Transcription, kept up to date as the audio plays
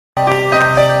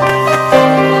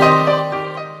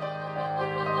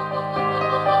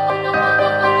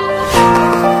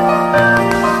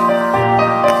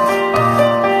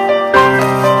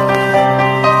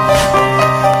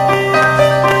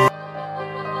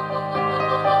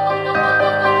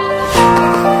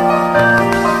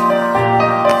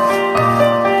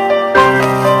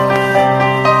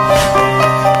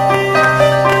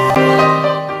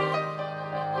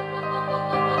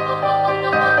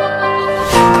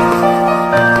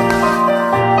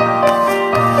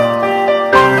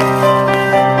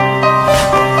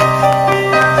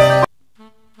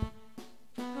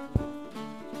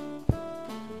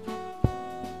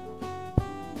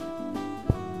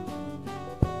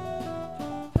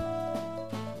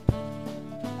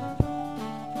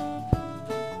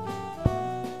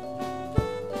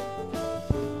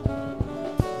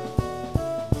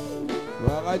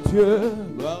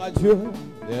gloire à Dieu,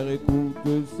 l'air écoute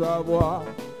sa voix.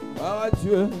 Gloire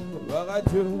à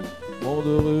Dieu, monde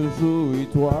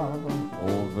réjouis-toi.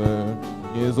 On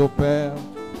venez au Père,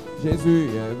 Jésus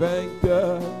est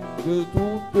vainqueur de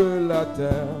toute la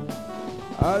terre.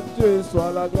 À Dieu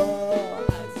soit la gloire.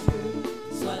 À Dieu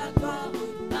soit la gloire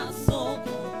dans son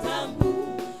compte amour.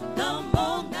 Dans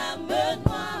mon âme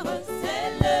noire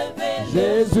s'est levé.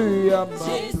 Jésus à ma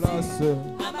place.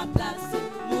 À ma place,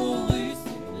 mourut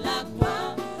sur la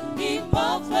croix. Il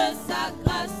m'offre sa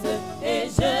grâce et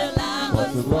je la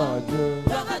reçois. Gloire à Dieu.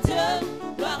 Gloire à Dieu,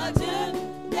 gloire à Dieu.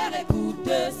 Terre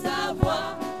écoute sa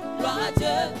voix. Gloire à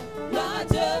Dieu,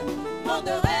 monde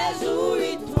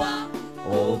réjouis-toi.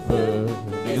 Au feu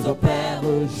et au Père,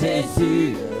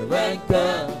 Jésus est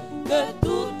vainqueur. Que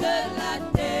toute la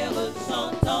terre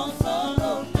chantant son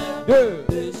honneur.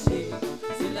 Péché,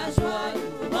 c'est la joie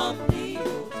remplit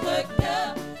notre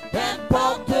cœur.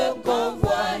 Qu'importe qu'on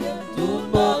voie tout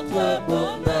notre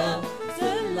bonheur.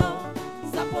 Selon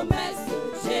sa promesse,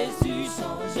 Jésus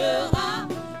changera.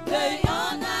 Deuil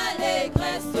en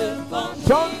allégresse.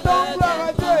 Chantons gloire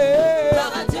à Dieu.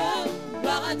 Gloire à Dieu,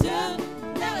 gloire à Dieu.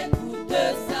 Terre écoute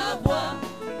sa voix.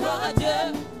 Gloire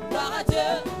à Dieu,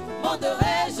 monde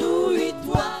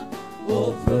réjouis-toi.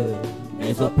 Au feu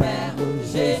et au Père,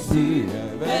 Jésus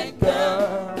est vainqueur.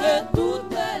 Que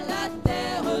toute la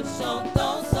terre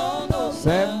chantant son honneur.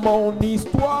 C'est mon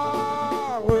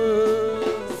histoire.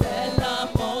 C'est là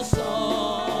mon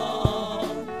chant.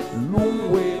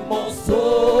 Louez mon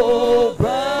sauveur.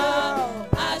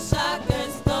 À chaque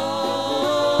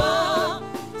instant,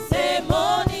 c'est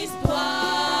mon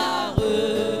histoire.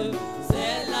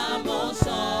 C'est là mon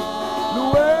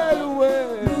chant.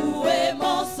 Louez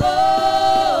mon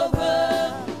sauveur.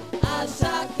 À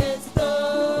chaque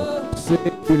instant.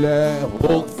 Séculaire,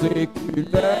 oh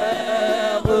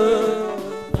séculaire.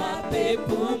 Frappez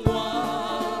pour moi.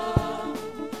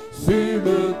 Sur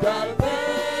le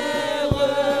calvaire.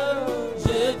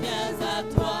 Je viens à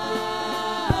toi.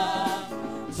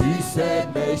 Tu sais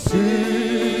mes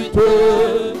chutes,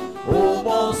 oh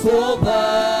mon sauveur.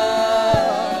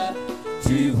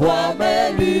 Tu vois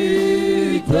mes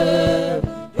luttes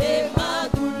Et ma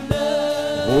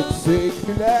douleur. oh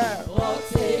séculaire. Roc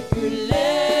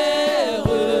séculaire.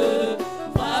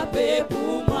 Frappez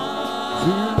pour moi.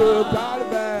 Sur le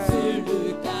calvaire. Sur le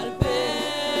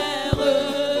calvaire.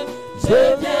 Je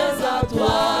viens à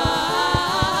toi.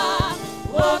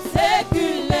 Roc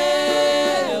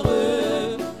séculaire.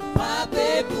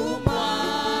 Frappez pour moi.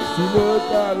 Sur le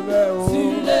calvaire. Oh.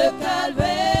 Sur le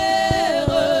calvaire,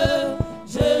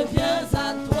 je viens à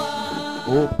toi.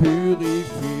 Oh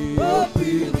purifie, Oh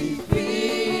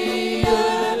purifie,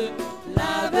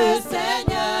 lave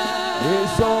Seigneur, et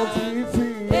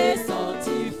sanctifie. et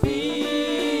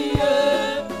sanctifie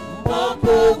mon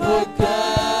pauvre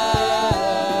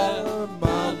cœur,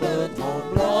 ma main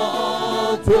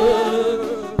tremblante.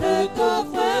 ne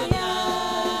t'offre rien,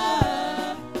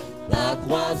 ta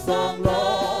croix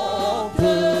sanglante.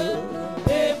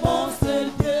 Et mon seul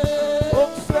Dieu, Oh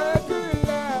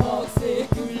séculaire. roc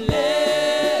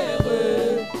séculaire,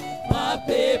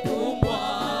 frappez pour moi.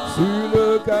 Sur le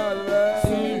calvaire.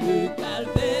 Sur le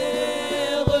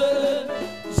calvaire,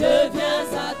 je viens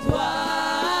à toi.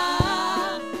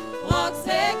 Roc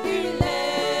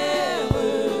séculaire,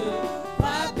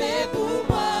 frappez pour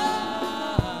moi.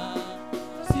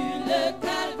 Sur le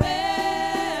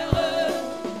calvaire,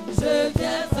 je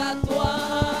viens à toi.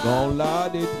 Dans la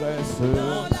détresse.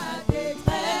 Dans la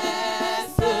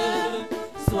détresse,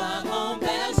 sois mon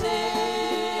berger,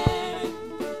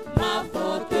 ma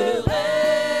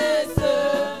forteresse,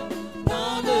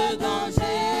 dans le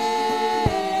danger,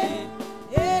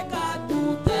 et qu'à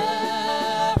toute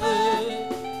heure,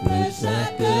 de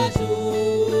chaque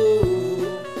jour,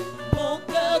 mon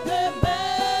cœur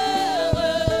demeure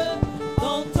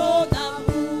dans ton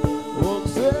amour. Oh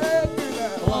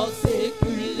séculaire. Roc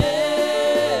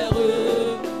séculaire,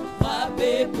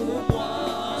 frappez pour moi.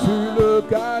 Sur le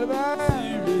calvaire.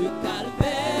 Sur le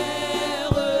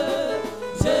calvaire,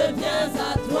 je viens à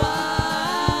toi.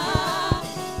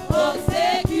 Roc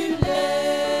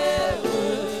séculaire,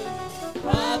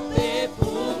 frappez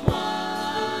pour moi.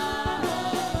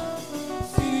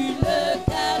 Sur le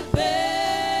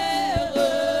calvaire,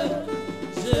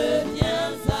 je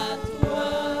viens à toi.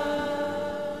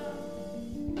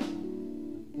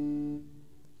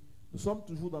 Nous sommes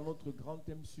toujours dans notre grand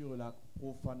thème sur la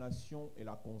profanation et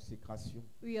la consécration.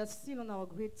 We are still on our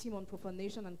great theme on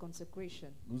profanation and consecration.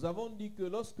 Nous avons dit que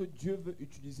lorsque Dieu veut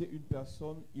utiliser une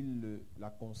personne, il la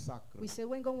consacre. We say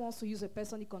when God wants to use a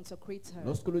person, he consecrates her.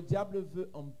 Lorsque le diable veut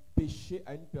empêcher empêcher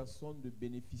à une personne de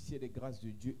bénéficier des grâces de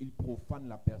Dieu, il profane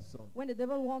la personne. When the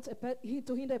devil wants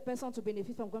to hinder a person to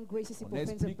benefit from God's graces, he On a profanes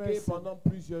a expliqué person. pendant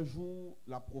plusieurs jours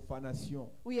la profanation,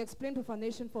 We explained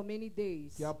profanation for many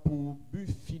days. qui a pour but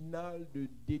final de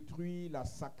détruire la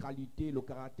sacralité, le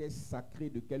caractère sacré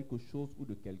de quelque chose ou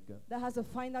de quelqu'un. That has a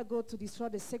final goal to destroy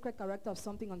the sacred character of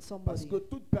something on Parce somebody. que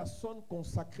toute personne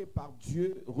consacrée par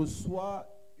Dieu reçoit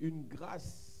une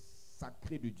grâce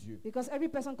sacrée de Dieu. Because every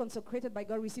person consecrated by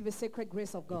God receives a sacred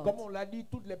grace of Et God. comme on l'a dit,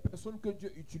 toutes les personnes que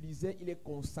Dieu utilisait, il est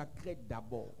consacré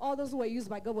d'abord. All those who were used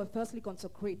by God were firstly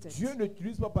consecrated. Dieu ne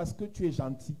t'utilise pas parce que tu es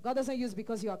gentil. God doesn't use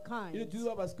because you are Il ne kind. t'utilise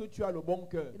pas parce que tu as le bon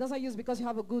cœur. He doesn't use because you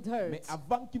have a good heart. Mais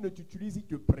avant qu'il ne t'utilise, il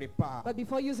te prépare. But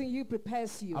before using you, he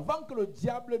prepares you. Avant que le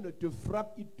diable ne te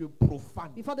frappe, il te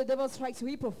profane. Before the devil strikes you,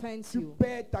 he profanes Tu you.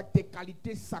 perds tes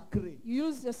qualités sacrées. You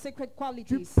use your sacred Tu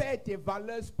qualities. perds tes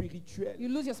valeurs spirituelles. You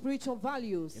lose your spiritual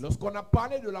values. Et lorsqu'on a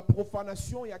parlé de la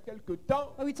profanation il y a quelque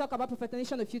temps, When we talked about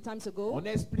profanation a few times ago, on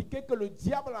a expliqué que le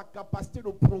diable a la capacité de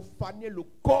profaner le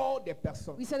corps des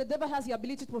personnes. we said the devil has the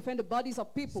ability to profane the bodies of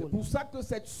C'est people. pour ça que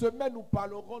cette semaine, nous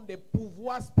parlerons des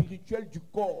pouvoirs spirituels du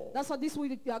corps. That's why this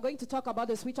week we are going to talk about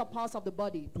the spiritual powers of the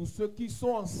body. Tous ceux qui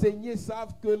sont enseignés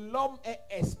savent que l'homme est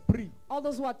esprit, All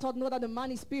those who are taught know that the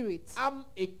man is spirit, âme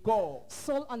et corps.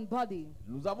 soul, and body.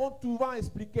 Nous avons souvent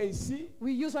expliqué ici,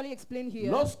 We usually explain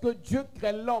here, lorsque Dieu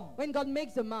crée l'homme, when God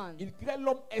makes the man, il crée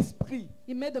l'homme esprit.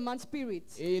 he made the man spirit.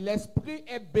 Et l'esprit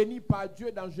est béni par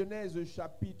Dieu dans Genèse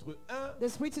chapitre 1. The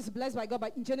spirit is blessed by God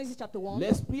in Genesis chapter 1.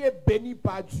 L'esprit est béni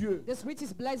par Dieu. The spirit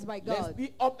is blessed by God.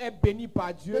 L'esprit homme est béni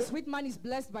par Dieu. The spirit man is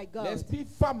blessed by God. L'esprit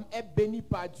femme est béni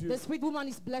par Dieu. The spirit woman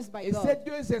is blessed by Et ces God.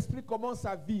 deux esprits commencent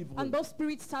à vivre. And both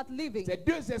spirits start living. Ces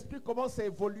deux esprits commencent à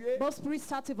évoluer Both spirits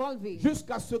start evolving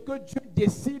jusqu'à ce que Dieu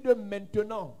décide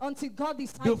maintenant until God de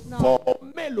decides now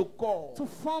former le corps. to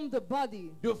form the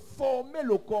body. De former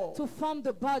le corps. To form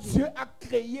the body. Dieu a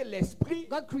créé l'esprit.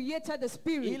 God created the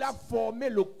spirit Il a formé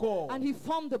le corps. and he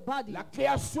formed the body. La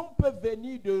création peut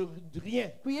venir de rien.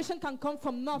 Creation can come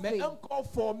from Mais nothing. un corps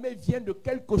formé vient de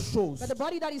quelque chose. But the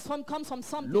body that is formed comes from Le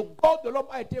something. corps de l'homme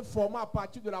a été formé à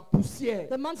partir de la poussière.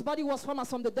 The man's body was formed as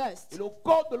from the dust. Et le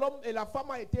corps de l'homme et la femme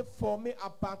a été formé à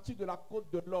partir de la côte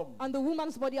de l'homme. And the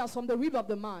woman's body as from the rib of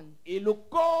the man. Et le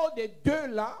corps des deux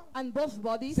là, And both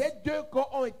bodies ces deux corps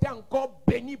ont été encore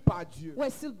bénis par Dieu. were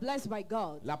still blessed by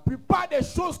God. La plupart des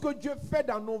choses que Dieu fait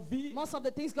dans nos vies Most of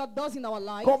the things God does in our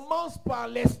lives commencent par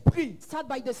l'esprit. start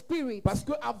by the spirit. Parce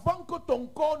que avant que ton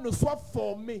corps ne soit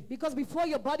formé, Because before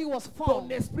your body was ton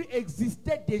formed, esprit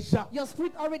existait déjà. your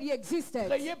spirit already existed.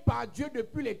 Créé par Dieu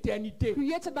depuis l'éternité.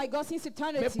 Created by God since Mais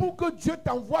eternity. pour que Dieu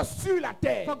t'envoie sur la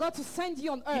terre, For God to send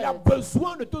you on il a earth,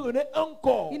 besoin de te donner un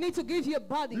corps. He needs to give you a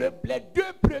body. Les deux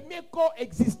premiers corps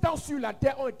existants sur la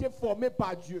terre ont été formés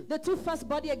par Dieu. The two first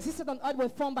body existed on earth were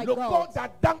formed by Le corps God.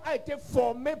 d'Adam a été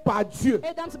formé par Dieu.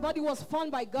 Adam's body was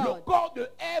formed by Le God. corps de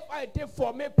Ève a été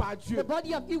formé par Dieu. The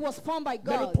body of Eve was formed by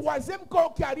Mais le God. troisième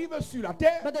corps qui arrive sur la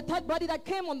terre, But the third body that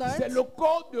came on c'est earth le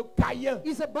corps de Caïn.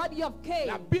 is a body of Cain.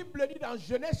 La Bible dit dans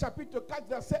Genèse chapitre 4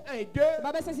 versets 1 et 2, The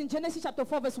Bible says in Genesis chapter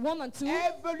 4 verse 1 and 2,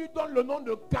 Ève lui donne le nom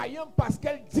de Caïn parce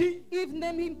qu'elle dit, Eve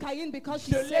named him Cain because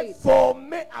she je l'ai said,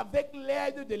 formé avec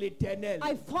l'aide de l'Éternel.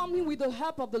 I formed him with the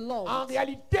help of the En Lord.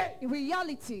 réalité, In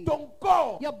reality, ton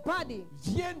corps your body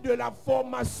vient de la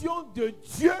formation de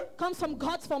Dieu comes from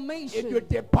God's et de formation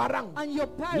tes parents. and your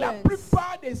La parents.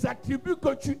 plupart des attributs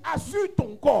que tu as sur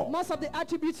ton corps, Most of the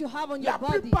attributes you have on la your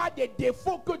body, plupart des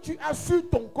défauts que tu as sur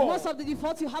ton corps, most of the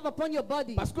defaults you have upon your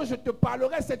body. parce que je te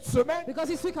parlerai cette semaine Because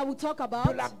this week I will talk de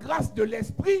about la grâce de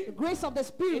l'esprit the grace of the et des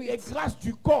spirit grâces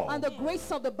du corps. and the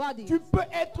grace of the body. Tu peux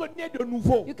être né de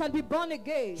nouveau. You can be born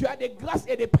again. Tu as des grâces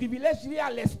et des privilèges liés à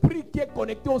l'esprit qui est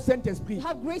connecté au Saint-Esprit. You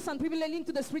have grace and privilege linked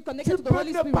to the spirit Tu connected to the peux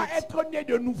Holy ne pas Spirit. être né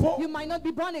de nouveau. You might not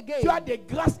be born Tu as again. des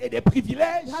grâces et des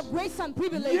privilèges You have grace and liés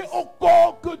privilege au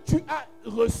corps que tu as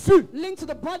reçu linked to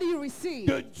the body you receive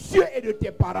de Dieu et de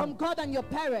tes parents. from God and your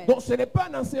parents. Donc ce n'est pas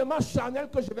un enseignement charnel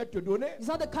que je vais te donner, It's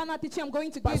not the carnal teaching I'm going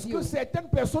to parce give que you. certaines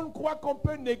personnes croient qu'on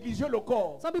peut négliger le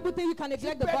corps. Some people think you can Tu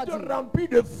neglect peux the être body. rempli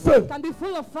de feu, Can be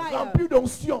full of fire, rempli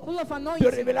d'onction, full of de anointing,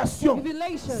 révélation.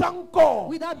 revelation. Sans corps,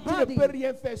 Without tu ne body, peux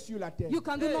rien faire sur la terre. You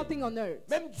can do nothing on earth.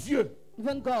 Même Dieu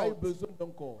Even a eu God besoin d'un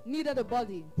corps needed a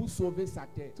body pour sauver sa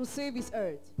terre, to save his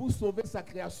earth, pour sauver sa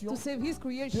création. to save his Dieu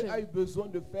creation. a eu besoin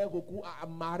de faire recours à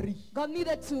Marie. God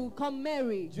needed to come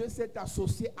marry. Dieu s'est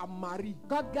associé à Marie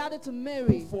God gathered to pour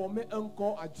Mary former un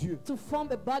corps à Dieu. to form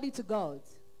a body to God.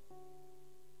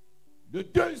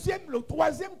 Le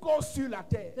troisième corps sur la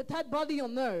terre The third body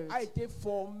on earth a été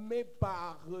formé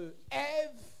par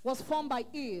Ève was formed by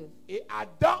Eve. Et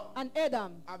Adam, And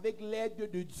Adam, avec l'aide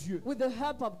de Dieu. with the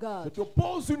help of Je God. te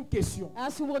pose une question.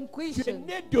 Ask you one Tu es question.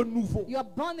 né de nouveau. You are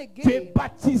born Tu es again,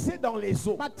 baptisé dans les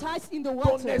eaux. baptized in the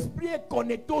Ton water. esprit est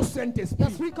connecté au Your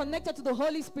Saint-Esprit. spirit connected to the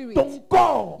Holy Spirit. Ton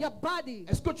corps, Your body.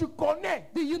 est-ce que tu connais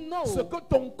Do you know ce que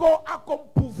ton corps a comme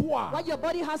pouvoir? what your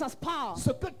body has as power? Ce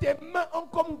que tes mains ont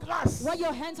comme grâce? What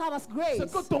your hands have as grace? Ce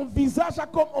que ton visage a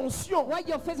comme onction? What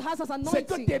your face has as Ce que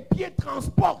anointing? tes pieds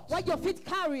transportent? What your feet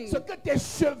carry? Ce que tes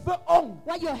cheveux ont?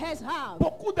 What your hands have?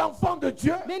 Beaucoup d'enfants de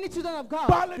Dieu Many children of God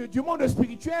parlent du monde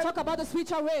spirituel, talk about the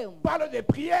spiritual realm, parlent des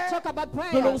prières, talk about de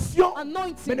prayer, l'onction, mais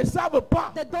anointing. ne savent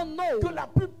pas They don't know que la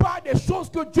plupart des choses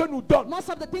que Dieu nous donne, most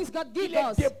of the things God il gives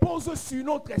les us. dépose sur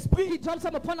notre He esprit. drops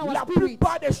them upon our La spirit.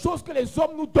 plupart des choses que les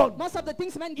hommes nous donnent, Most of the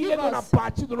things men il give est dans la us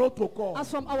partie de notre corps. as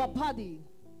from our body.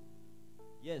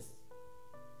 Yes.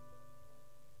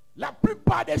 La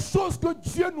plupart des choses que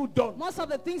Dieu nous donne, Most of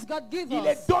the things God gives il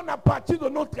les us, donne à partir de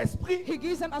notre esprit. He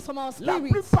gives them as from our La spirit.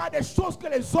 plupart des choses que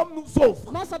les hommes nous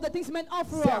offrent, Most of the things men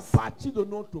offer c'est à us partir de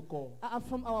notre corps. are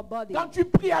from our body. Quand tu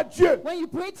pries à Dieu, When you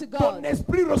pray to ton God,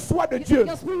 esprit reçoit de Dieu.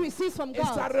 your spirit receives from Et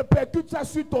ça God, répercute ça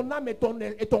sur ton âme et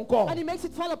ton corps. and He makes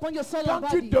it fall upon your soul Quand and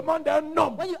tu body. demandes à un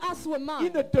homme, When you ask to a il man,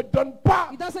 ne te donne pas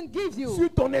He doesn't give you sur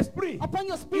ton esprit. upon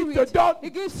your Il spirit. te donne He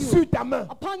gives you sur ta main.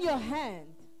 upon your hand.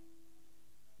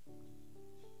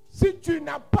 Si tu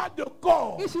n'as pas de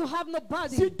corps, If you have no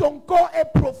body, si ton corps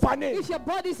est profané, if your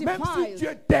body is même si defiled, Dieu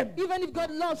t'aime, even if God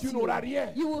loves tu you, n'auras rien.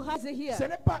 you will have it here. Ce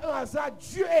n'est pas un hasard.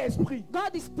 Dieu est esprit.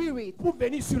 God is spirit. Pour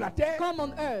venir sur la terre, Come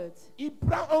on earth. il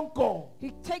prend un corps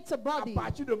He takes a à body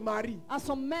partir de Marie. as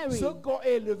from Mary. Ce corps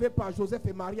est élevé par Joseph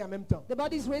et Marie en même temps. The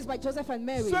body is raised by Joseph and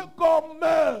Mary. Ce corps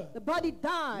meurt. The body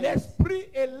dies. L'esprit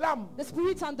et l'âme The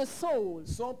spirit and the soul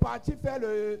sont partis faire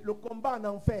le combat en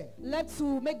enfer. left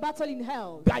to make battle in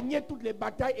hell. Gagner toutes les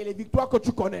batailles et les victoires que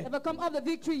tu connais. Never come of the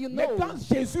victory you Mais know. quand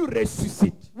Jésus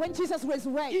ressuscite, When Jesus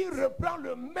resurrects, il reprend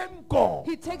le même corps.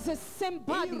 He takes the same Il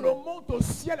body remonte au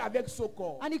ciel avec ce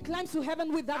corps. and He climbs to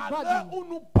heaven with that À l'heure body. où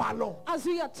nous parlons, As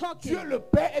we are talking, Dieu le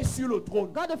Père est sur le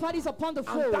trône God the Father is upon the en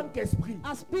tant throne qu'esprit.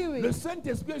 as spirit. Le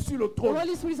Saint-Esprit est sur le The trône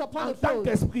Holy Spirit is upon en the tant throne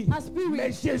qu'esprit. as spirit.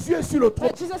 Mais Jésus est sur le trône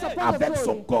But Jesus upon avec the son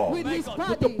throne corps. with His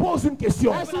Je te body. pose une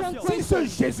question. Ask one Si ce question.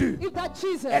 Jésus, If that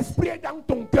Jesus, esprit est dans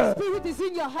ton cœur, spirit is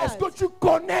in your est-ce que heart, tu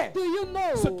connais do you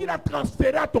ce know qu'il a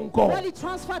transféré à ton corps? what He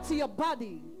transferred to your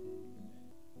body?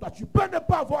 Toi, tu peux ne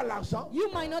pas avoir l'argent. You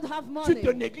might not have Tu te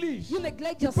money. négliges. You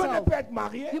neglect Tu peux ne yourself. pas être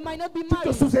marié. You might not be Tu te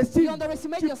married. sous-estimes. You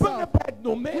underestimate Tu peux ne yourself. pas être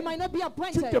nommé. You might not be Tu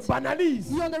appointed. te banalises.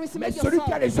 You Mais underestimate celui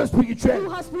qui a yourself. les yeux spirituels Who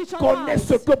has spiritual connaît eyes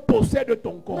ce que possède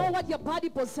ton corps. know what your body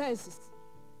possesses.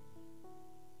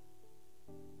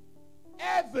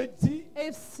 Ève dit,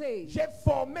 Eve said, j'ai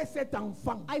formé cet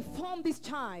enfant I formed this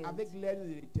child avec l'aide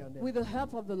de l'Éternel. with the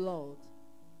help of the Lord.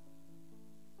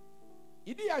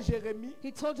 Il dit à Jérémie,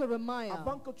 He told Jeremiah,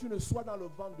 avant que tu ne sois dans le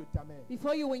ventre de ta mère,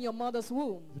 before you were in your mother's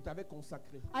womb, je t'avais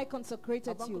consacré. I consecrated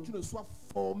Avant que you. tu ne sois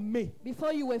formé,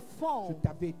 Before you were je formed,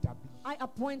 t'avais établi. I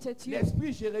appointed you.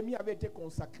 L'esprit Jérémie avait été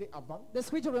consacré avant. The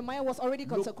spirit of Jeremiah was already Le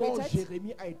corps consecrated,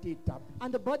 Jérémie a été établi.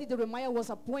 and the body of Jeremiah was Il y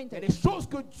a appointed. des choses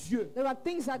que Dieu There are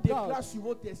things that déclare God sur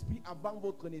votre esprit avant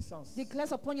votre naissance.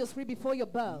 declares upon your spirit before your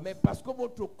birth. Mais parce que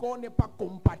votre corps n'est pas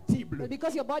compatible But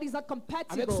because your body is not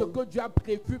avec ce compatible que Dieu a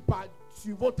prévu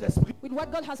sur votre esprit, with what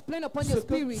God has planned upon ce your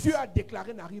que spirit, Dieu a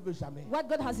déclaré n'arrive jamais. what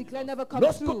God has declared never comes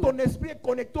Lorsque true. ton esprit est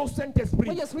connecté au Saint-Esprit,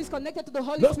 When your spirit is connected to the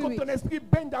Holy lorsque Spirit, ton esprit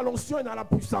baigne dans l'onction et dans la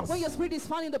puissance, when your spirit is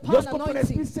found in the power and lorsque ton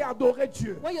esprit anointing, sait adorer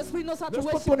Dieu, when your spirit knows how to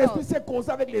lorsque worship ton esprit God, sait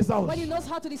causer avec les anges, when he knows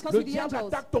how to discuss le with the diable angels,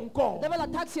 attaque ton corps. the devil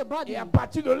attacks your body, Et à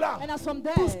partir de là, and as from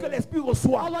there, tout ce que l'esprit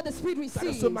reçoit, all what the spirit ça ne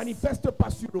receives se manifeste pas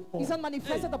sur le corps. is not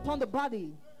manifested upon the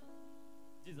body.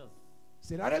 Jesus.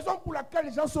 C'est la raison pour laquelle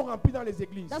les gens sont remplis dans les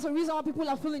églises. That's the reason why people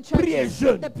are full in Prient et churches.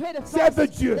 jeûnent, They pray, they servent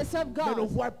fast, Dieu, they serve mais ne God,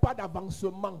 voient pas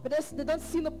d'avancement but they don't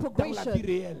see no dans la progression vie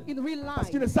réelle. in real Parce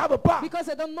qu'ils life ne savent pas because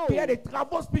they don't know qu'il y a des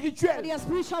travaux that spirituels there are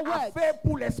spiritual à works faire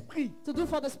pour l'esprit to do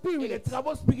for the et les spirit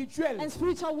travaux spirituels and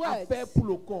spiritual à works faire pour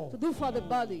le corps. to do for the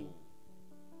body.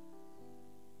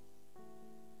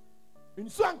 Une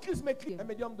soeur en Christ m'écrit, un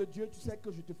médium de Dieu, tu sais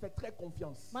que je te fais très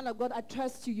confiance. Man of God, I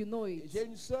trust you, you know it. J'ai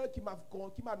une soeur qui m'a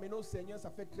amené au Seigneur, ça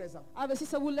fait 13 ans. I have a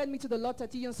sister who led me to the Lord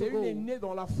 30 years C'est une ago. aînée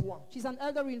dans la foi. She's an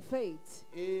elder in faith.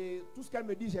 Et tout ce qu'elle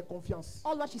me dit, j'ai confiance.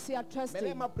 All what she say, I trust Mais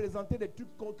elle in. m'a présenté des trucs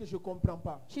que je ne comprends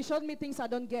pas. She showed me things I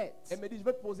don't get. Elle me dit, je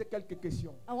vais te poser quelques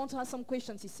questions. I want to ask some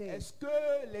questions, he said. Est-ce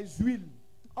que les huiles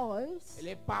Oils, et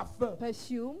les parfums,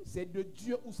 perfume, c'est de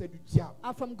Dieu ou c'est du diable?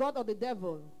 are from God or the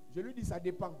devil? Je lui dis, ça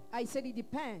dépend. I said, it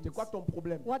depends. C'est quoi ton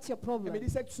problème? What's your Elle me problem? dit,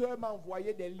 cette soeur m'a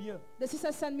envoyé des liens The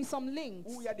sister sent me some links.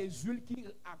 où il y a des huiles qui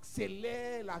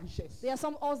accélèrent la richesse. There are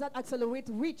some oils that accelerate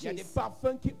Il y a des riches.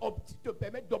 parfums qui te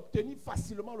permettent d'obtenir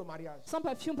facilement le mariage. Some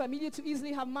perfume permit you to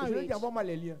easily have Et je lui marriage. dis, envoie-moi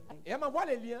les liens. Et elle m'envoie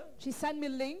les liens. She sent me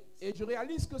links. Et je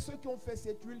réalise que ceux qui ont fait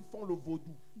cette huile font le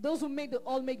vaudou. Those who make the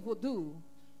oil make voodoo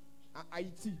À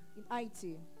Haïti. in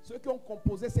Haiti. Ceux qui ont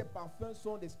composé ces parfums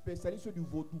sont des spécialistes du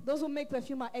vaudou. Those who make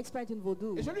perfume are expert in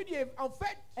voodoo. Et je lui dis, en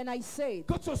fait, And I said,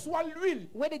 que ce soit l'huile,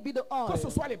 whether it be the que ce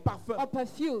oil soit les parfums, or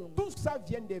perfume, tout ça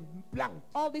vient des plantes.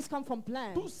 all this come from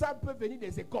plants, Tout ça peut venir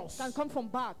des écorces. can come from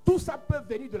bark, Tout ça peut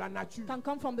venir de la nature. can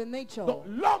come from the nature. Donc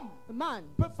l'homme Man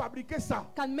peut fabriquer ça.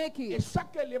 can make Et it.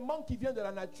 chaque élément qui vient de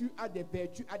la nature a des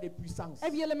vertus, a des puissances.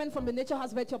 Every element from the nature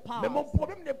has virtue Mais mon power.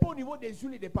 problème n'est pas au niveau des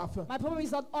huiles et des parfums. My problem is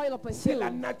not oil or C'est la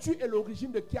perfume, nature et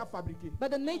l'origine de qui a fabriqué. but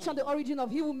the nature and the origin of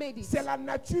he who made it. C'est la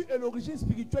nature et l'origine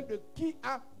spirituelle de qui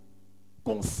a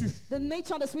conçu. The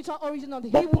nature and the spiritual origin of he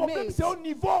Mon who problème, made. c'est au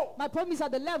niveau My problem is at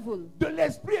the level de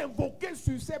l'esprit invoqué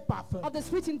sur ces parfums of the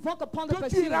spirit invoked upon the que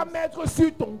tu iras perfume mettre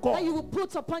sur ton corps. that you will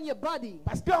put upon your body,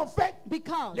 Parce qu'en fait,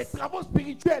 because les travaux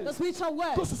spirituels, the spiritual que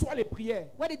work, ce soit les prières,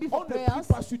 whether it be on for ne prie prayers,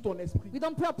 pas sur ton esprit. we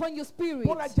don't pray upon your spirit.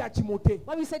 Paul a dit à Timothée,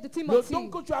 When we say to le Timothy, don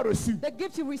que tu as reçu, the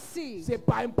gift you receive c'est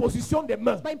par imposition des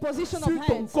mains by imposition of sur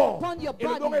ton hands corps. upon your Et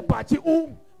le don est body, parti où?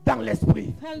 Dans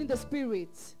l'esprit. held in the spirit.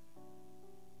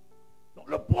 Donc,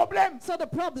 le problème, So the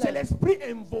c'est problem l'esprit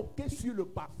invoqué sur le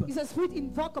parfum. is the spirit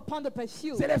invoked upon the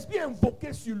perfume, C'est l'esprit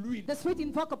invoqué sur l'huile. the spirit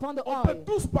invoked upon the On peut oil.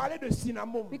 tous parler de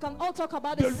cinnamon, We can all talk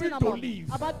about de the l'huile cinnamon,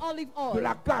 d'olive, about olive de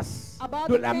la oil, casse, about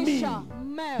de la myrrhe, acacia,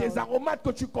 des myrrh, aromates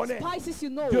que tu connais, spices you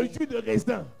know, de jus de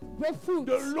raisin, grapefruit,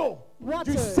 de l'eau,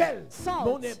 water, du sel.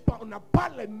 salt. Mais on n'a pas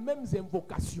les mêmes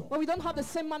invocations. but we don't have the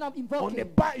same manner of On n'est invoking.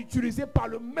 pas utilisé par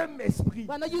le même esprit.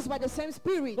 We are not used by the same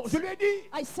spirit. Donc je lui ai dit,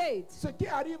 I said, ce qui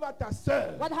arrive à ta soeur,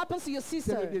 what happens to your c'est le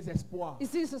sister désespoir. is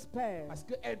this despair, Parce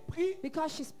qu'elle prie,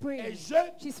 because she's elle praying,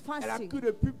 jeûne, she's elle a fasting, cru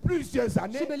depuis plusieurs she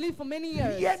années. believed for many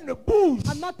years, Rien ne bouge.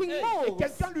 and nothing Et moves.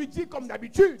 quelqu'un lui dit comme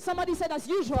d'habitude, Somebody said, as tu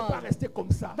ne peux pas usual, rester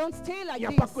comme ça. don't stay Il like n'y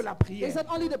a pas this. que la They prière. said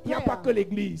only the Il n'y a pas que prayer.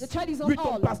 l'église. The church is Oui, not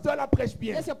ton all. pasteur la prêche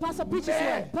bien. Yes, your pastor preaches Mais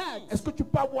well, but est-ce que tu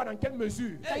peux voir dans quelle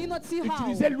mesure can you not see how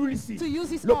utiliser l'huile ici, to use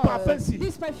this le oil, parfum ici?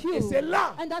 this Et perfume, c'est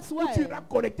là and that's où why tu iras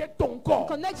connecter ton corps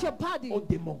connect your body aux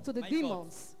démons. to the demons.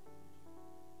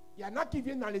 Il y en a qui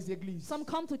viennent dans les églises, Some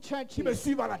come to qui me churches,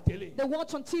 suivent à la télé. they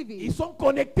watch on TV, Ils sont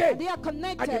connectés they are à des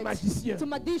connected magiciens. to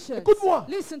magicians. Écoute-moi.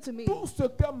 Listen to me. Tout ce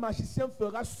qu'un magicien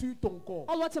fera sur ton corps,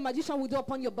 All what a magician will do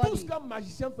upon your tout ce body, qu'un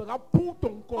magicien fera pour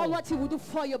ton corps, all what he will do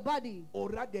for your body,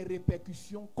 aura des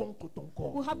répercussions contre ton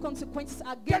corps. will have consequences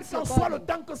Quel against qu'en your soit le body.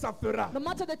 temps que ça fera, No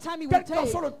matter the time it will quel qu'en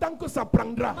take, soit le temps que ça no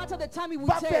prendra, matter the time it will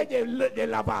va faire take, des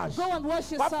lavages, go and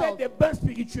wash va faire yourself, des bains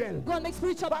spirituels, go and make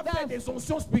spiritual va faire bath, des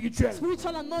onctions spirituelles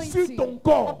spiritual sur anointing ton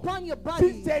corps. upon your Si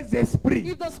body. ces esprits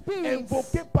If the spirits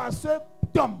invoqués par cet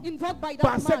homme, invoked by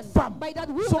par that cette man, femme, by that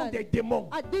sont woman, des démons,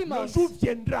 are le demons, jour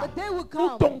viendra the day will où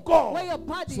come ton corps where your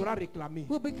body sera réclamé.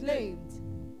 will be claimed.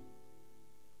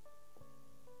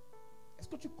 Est-ce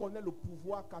que tu connais le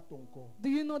pouvoir qu'a ton corps? Do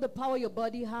you know the power your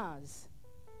body has?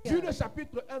 Jude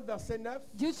chapitre 1 verset 9,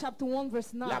 Jude chapter 1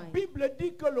 verse 9. la Bible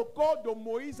dit que le corps de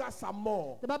Moïse à sa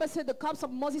mort The Bible said the cups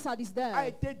of Moses at his a death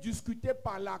été discuté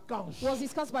par l'archange was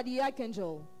discussed by the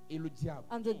archangel et le diable.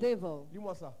 and the devil.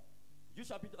 Lis-moi ça. Du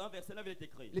chapitre 1, verset 9, il est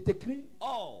écrit. Il est écrit.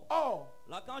 Or,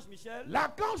 L'archange Michel,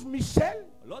 l'archange Michel,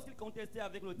 lorsqu'il contestait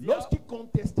avec le diable, lorsqu'il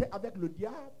contestait avec le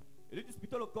diable, il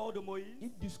disputait le corps de Moïse.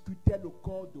 il discutait le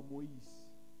corps de Moïse.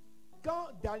 Quand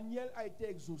Daniel a été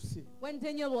exaucé, When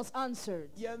Daniel was answered,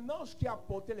 il y a un ange qui a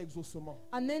apporté l'exaucement.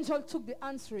 an angel took the Et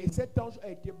answering, cet ange a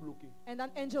été bloqué. and an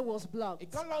angel was Et blocked.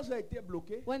 quand l'ange a été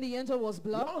bloqué, When the angel was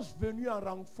blocked, l'ange venu en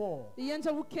renfort, the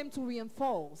angel who came to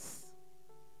reinforce,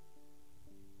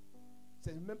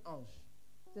 c'est le même ange.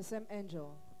 the same angel,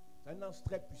 C'est un ange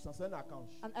très puissant, c'est un archange.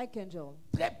 an archangel,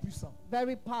 Très puissant.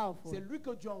 very powerful. C'est lui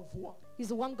que Dieu envoie He's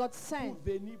the one God pour sent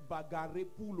venir bagarrer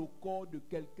pour le corps de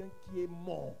quelqu'un qui est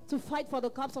mort. to fight for the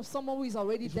cups of someone who is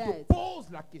already Je te dead.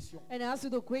 pose la question. And I ask you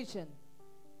the question,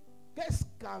 Qu'est-ce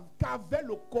qu'avait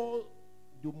le corps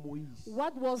de Moïse?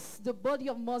 what was the body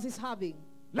of Moses having?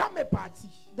 L'âme est partie.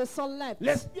 The soul left,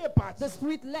 L'esprit est parti. the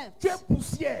spirit left. Tu es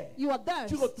poussière. You are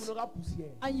Tu dust, retourneras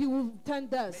poussière. and you will turn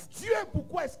Mais dust. Dieu,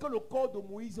 pourquoi est-ce que le corps de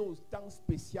Moïse est autant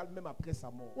spécial même après sa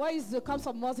mort? Why is the cups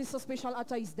of Moses so special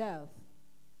after his death?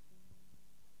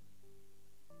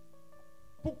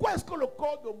 Pourquoi est-ce est-ce que le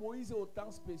corps de Moïse est autant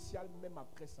spécial même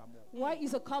après sa mort? Why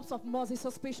is the corpse of Moses so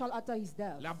special after his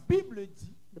death? La Bible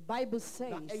dit, The Bible says,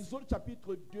 dans Exode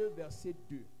chapitre 2, verset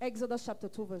 2, Exodus chapter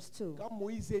 2 verse 2, quand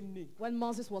Moïse est né, when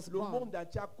Moses was le born, monde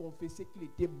entier a confessé qu'il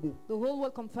était beau. the whole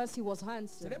world confessed he was Ce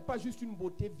handsome. n'est pas juste une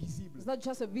beauté visible, It's not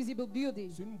just a visible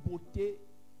beauty, c'est une beauté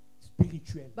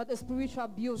spirituelle but a spiritual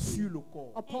beauty sur le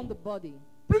corps. upon the body.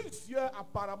 Plusieurs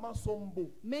apparemment sont beaux.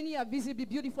 Many are visibly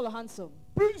beautiful and handsome.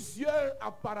 Plusieurs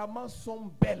apparemment sont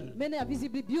belles. Many are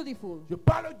visibly beautiful. Je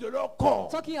parle de leur corps,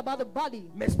 Talking about the body,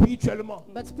 mais spirituellement,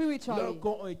 but leurs spiritually,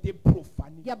 corps ont été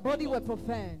profanés. their body were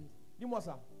profaned. Dis-moi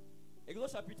ça. Exode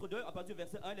chapitre 2, à partir du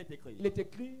verset 1, il est écrit. Il est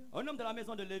écrit. Un homme de la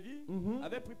maison de Lévi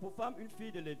avait pris pour femme une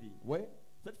fille de Lévi. Ouais.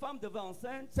 Cette femme devint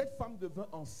enceinte Cette femme devint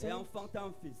et enceinte enfanta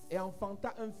un fils. et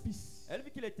enfanta un fils. Elle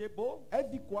vit qu'il était beau. Elle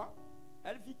dit quoi?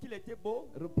 Elle vit qu'il était beau.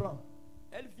 Reprends.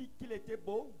 Elle vit qu'il était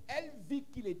beau. Elle vit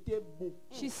qu'il était beau.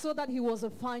 She saw that he was a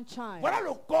fine child. Voilà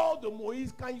le corps de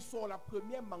Moïse quand il sort la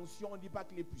première mention. On ne dit pas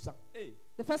qu'il est puissant. Et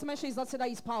The first mention is not said that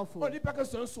he's On powerful, ne dit pas que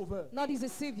c'est un sauveur. not he's a On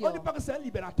savior, ne dit pas que c'est un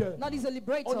libérateur. not he's a On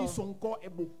liberator. dit son corps est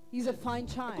beau. He's a fine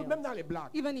Écoute, child. même dans les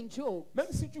blagues, Even in joke, même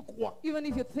si tu crois even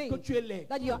if you que think tu es laid,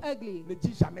 that you're ugly, ne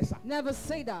dis jamais ça. never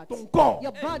say that. Ton corps,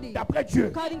 Your body, d'après Dieu,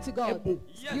 according to est God, beau.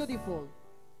 is Yes. beautiful.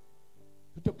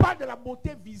 Je te parle de la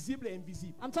beauté visible et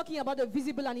invisible. I'm talking about the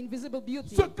visible and invisible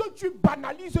beauty. Ce que tu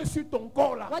banalises sur ton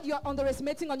corps là What you're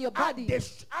underestimating on your a body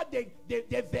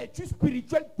des vertus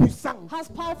spirituelles puissantes has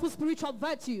powerful spiritual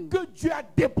virtue que Dieu a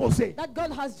déposées that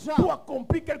God has pour dropped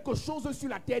accomplir quelque chose sur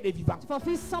la terre des vivants. to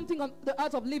fulfill something on the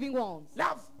earth of living ones.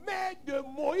 La mère de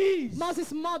Moïse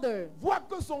Moses' mother voit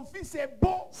que son fils est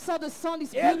beau saw the son is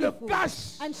et elle le beautiful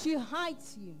cache. and she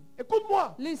hides him.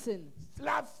 Écoute-moi, Listen,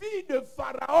 la fille de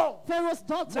Pharaon Pharaoh's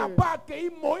n'a daughter pas accueilli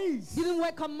Moïse didn't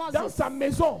welcome dans Moses sa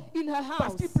maison in her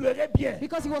parce house qu'il pleurait bien.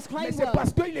 because he was Mais crying c'est well,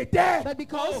 parce qu'il était. but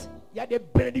because Il y a des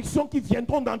bénédictions qui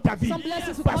viendront dans ta vie. some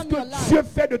blessings will Parce come in your que life. Dieu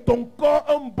fait de ton corps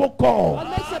un beau corps. What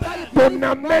makes your body Ton beautiful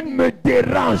amen body. me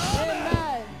dérange.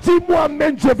 Amen. Dis-moi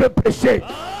amen, je veux prêcher.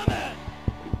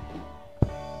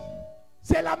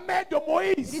 C'est la mère de It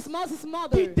Moïse is Moses' qui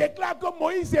mother déclare que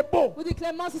Moïse est beau. who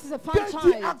declared Moses is a fine Que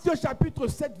dit child. Actes chapitre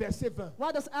 7 verset 20?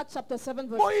 What does Acts chapter 7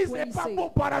 verse Moïse n'est 20 pas say? beau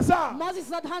par hasard. Moses is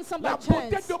not handsome La by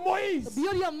beauté chance. de Moïse The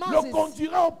beauty of le Moses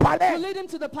conduira au will palais. lead him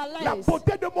to the La palace.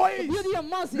 beauté de The Moïse beauty of lui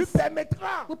Moses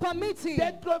permettra will permit him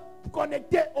d'être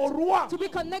connecté au roi, to be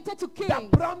connected to king,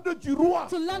 d'apprendre du roi,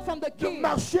 to learn from the de king,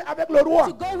 marcher avec le roi,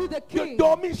 to go with the de king,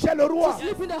 dormir chez le to roi,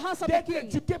 sleep in the house of the d'être king,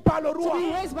 éduqué par le to roi,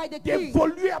 be raised by the king,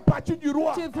 d'évoluer à partir du roi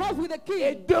to evolve with the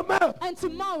et king, demain and de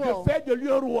tomorrow faire de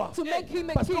lui un roi. to make him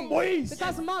a Parce que king. Moïse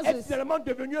Because est Moses finalement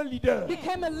devenu un leader.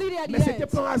 became a leader at Mais the c'était end.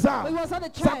 pas un hasard. But it was not a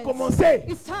Ça a chance. commencé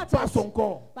It started par son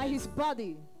corps. by his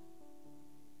body.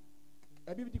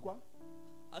 La Bible dit quoi?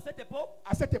 à cette époque,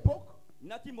 À cette époque,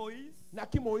 naquit Moïse,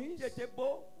 naquit Moïse. qui était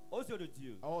beau aux yeux de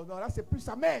Dieu. Oh non, là c'est plus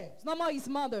sa mère. It's not more his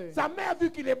mother. Sa mère a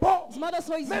vu qu'il est beau. His mother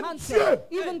saw he's Même handsome.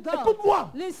 Dieu. Even God.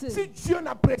 Écoute-moi. Listen. Si Dieu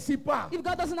n'apprécie pas If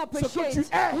God doesn't ce que appreciate tu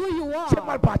es, who you tu es mal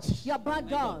are, parti. you're bad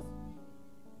God.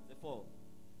 C'est fort.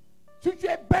 Si tu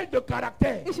es belle de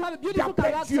caractère, If you have a beautiful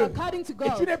d'après character Dieu, according to et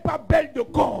tu God, n'es pas belle de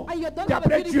corps, and you don't have a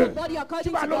d'après beautiful Dieu, body tu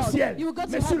according vas to aller au God, ciel. you will go to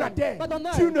Mais sur la heaven. terre, But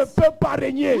on tu ne earth, peux pas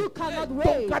régner. you cannot Ton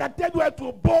reign. caractère doit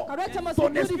être beau, Character must ton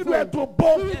be esprit beautiful. doit être beau,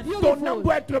 Be ton beautiful. âme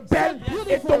doit être belle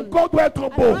Beautiful. et ton corps doit être beau.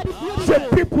 body beautiful. Je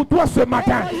prie pour toi ce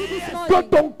matin. for you this morning.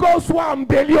 Que ton corps soit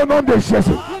embelli au nom de Jésus.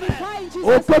 Beautify in Jesus'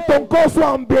 Oh, que ton name. corps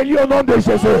soit embelli au nom de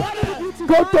Jésus. Body be beautified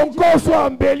Que ton in corps Jesus' soit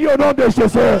embelli au nom de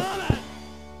Jésus.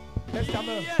 Yes.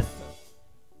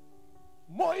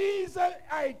 Moïse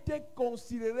a été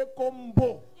considéré comme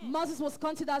beau Moses was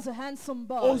considered as a handsome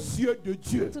aux boy yeux de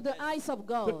Dieu. to the eyes of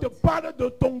Je te God. parle de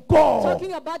ton corps.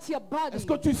 Talking about your body, Est-ce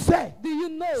que tu sais do you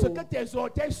ce know que tes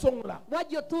orteils sont là, what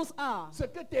your toes are, ce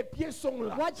que tes pieds sont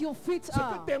là, what your feet ce que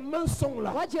are, tes mains sont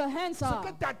là, what your hands ce are,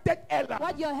 que ta tête est là,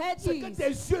 what your head ce que is, tes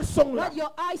yeux sont là, what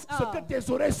your eyes ce que are, tes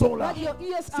oreilles sont là. what your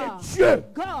ears are. C'est Dieu.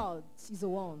 God is the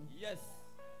one. Yes.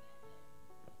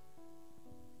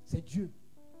 C'est Dieu.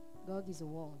 God is the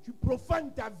one. Tu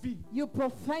profanes ta vie You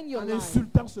profane your en life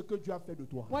insultant ce que Dieu a fait de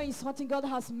toi. when insulting God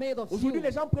has made of Aujourd'hui, you.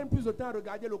 les gens prennent plus de temps à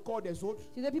regarder le corps des autres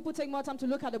Today people take more time to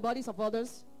look at the bodies of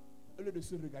others au lieu de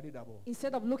se regarder d'abord.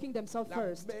 instead of looking themselves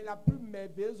first. Mais la plus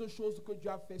merveilleuse chose que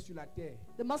Dieu a fait sur la terre,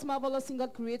 The most marvelous thing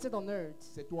God created on earth,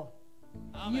 c'est toi.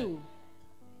 you.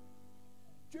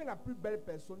 Tu es la plus belle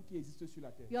personne qui existe sur la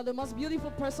terre. You are the most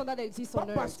beautiful person that exists Pas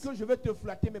on parce earth. que je vais te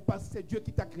flatter, mais parce que c'est Dieu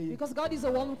qui t'a créé. Because God is the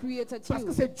one who created Parce que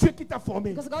you. c'est Dieu qui t'a formé.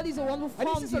 Because God is the one who Elle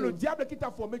dit, si formed c'est le you. diable qui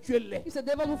t'a formé, tu es laid. It's the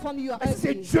devil who formed you. You are Mais si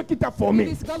c'est ugly. Dieu qui t'a It formé,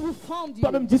 is God who formed you.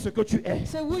 toi-même dis ce que tu es.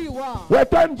 Say who you are. Ouais,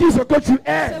 toi-même dis ce que tu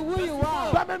es. Say who you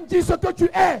are. Toi-même dis ce que tu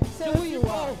es. Say who you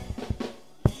are.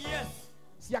 Yes.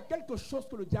 S'il y a quelque chose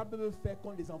que le diable veut faire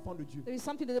contre les enfants de Dieu, There is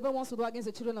something the devil wants to do against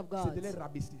the children of c'est de God. les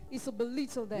rabaisser, It's to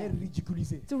belittle les them,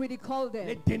 ridiculiser, to ridicule les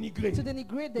them, dénigrer, to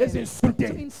denigrate les them, to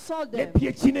insulter, insult les them,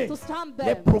 piétiner, to stamp les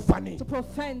them, profaner. to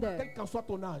profane Quel them. qu'en soit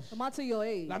ton âge, No matter your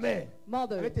age, la mère,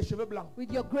 mother, avec tes cheveux blancs,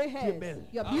 with your grey es belle. hair,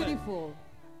 you're Amen. beautiful.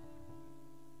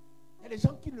 il y a des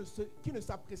gens qui ne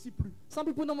s'apprécient plus. Some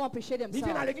people don't appreciate Ils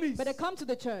viennent à themselves, l'église. but they come to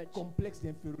the church. Complexe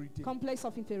d'infériorité. Complex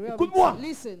of inferiority. Écoute-moi,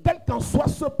 Listen, quel qu'en soit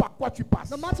ce par quoi tu passes,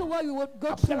 no matter what you would go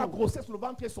après la through, grossesse, le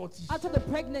ventre est sorti. after the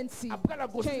pregnancy Après la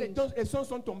grossesse, change, les seins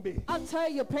sont tombés. after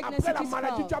your pregnancy Après la is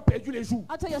maladie, tu fell, as perdu les joues.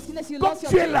 after your sickness, you Comme lost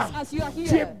your tu es face là, as you are tu es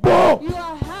here. beau. You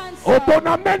are Oh, ton handsome.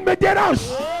 amen me dérange.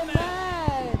 Amen.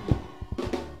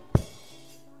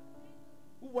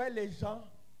 Vous voyez les gens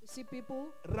You see people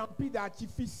remplis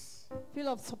d'artifices full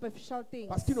of superficial things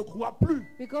parce qu'ils ne croient plus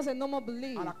because they no more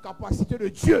believe à la capacité de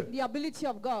Dieu the ability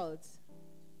of God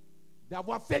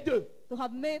d'avoir fait d'eux to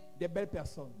have made des belles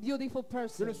personnes. beautiful Je ne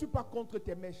person. suis pas contre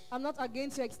tes mèches. I'm not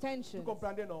against your Vous extension.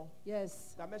 comprenez, non?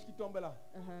 Yes. Ta mèche qui tombe là,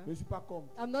 Uh-huh. je ne suis pas contre.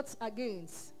 I'm not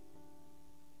against.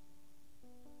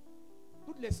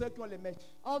 Toutes les sœurs qui ont les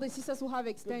mèches, All the sisters who have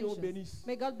Dieu vous extensions, bénisse.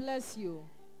 may God bless you.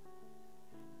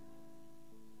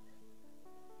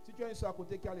 Si tu as une soeur à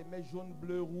côté qui a les mèches jaunes,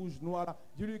 bleues, rouges, noires, là,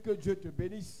 dis-lui que Dieu te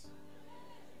bénisse.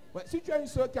 Ouais, si tu as une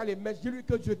soeur qui a les mèches, dis-lui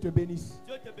que Dieu te bénisse.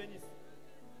 Dieu te bénisse.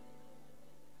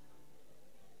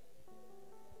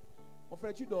 Mon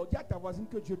frère, tu dors, dis à ta voisine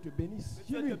que Dieu te bénisse. Que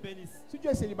Dieu Dis-lui. te bénisse. Si tu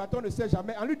es célibataire, on ne sait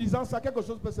jamais. En lui disant ça, quelque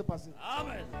chose peut se passer.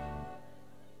 Amen.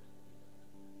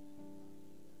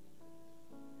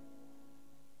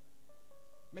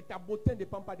 Mais ta beauté ne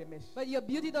dépend pas des mèches. But your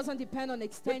beauty doesn't depend on Je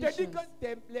te dis extensions. que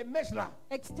les mèches là,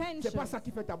 c'est Extensions pas ça qui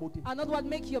fait ta beauté. are not what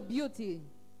make your beauty.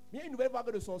 Il y a une nouvelle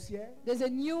vague de sorcières. There's a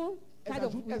new Elles kind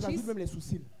of ajoutent witches. même les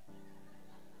sourcils.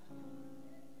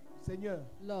 Seigneur,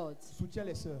 Lord, soutiens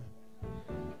les sœurs.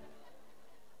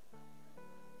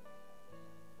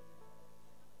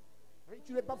 Oui,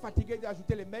 tu n'es pas fatigué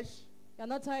d'ajouter les mèches. you're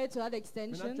not tired to add Maintenant,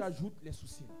 extensions. tu ajoutes les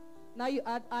sourcils. Now you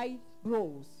add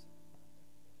eyebrows.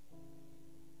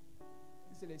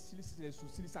 Si c'est les cils, si c'est les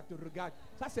sourcils, ça te regarde.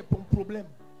 Ça, c'est ton problème.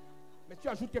 Mais tu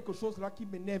ajoutes quelque chose là qui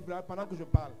m'énerve là pendant que je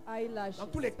parle. Eyelashes. Dans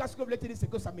tous les cas, ce que je voulais te dire, c'est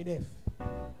que ça m'énerve.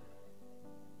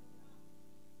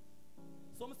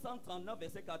 Psaume 139,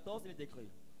 verset 14, il est écrit: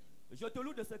 Je te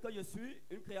loue de ce que je suis,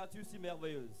 une créature si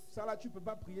merveilleuse. Ça là, tu ne peux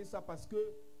pas prier ça parce que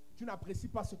tu n'apprécies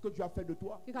pas ce que Dieu a fait de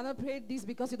toi. You cannot pray this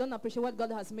because you don't appreciate what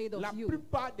God has made of La you.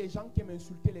 plupart des gens qui aiment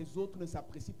insulter les autres ne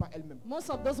s'apprécient pas elles-mêmes.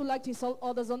 Most of those who like to insult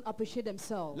others don't appreciate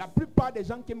themselves. La plupart des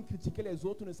gens qui aiment critiquer les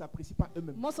autres ne s'apprécient pas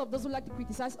eux-mêmes. Most of those who like to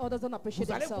criticize others don't appreciate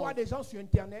Vous allez voir themselves. des gens sur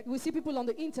Internet, We see people on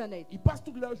the internet. ils passent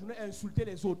toute leur journée à insulter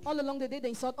les autres. All along the day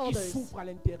they insult Ils others. souffrent à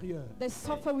l'intérieur They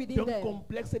suffer within d'un them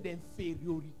complexe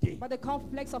d'infériorité. by the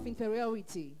complex of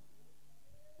inferiority.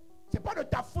 C'est pas de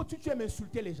ta faute si tu aimes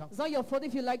insulter les gens. It's not your fault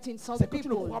if you like to insult C'est que tu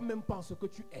ne people, crois même pas en ce que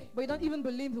tu es. but you don't even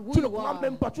believe who Tu ne you crois are.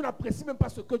 même pas, tu n'apprécies même pas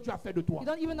ce que Dieu a fait de toi. You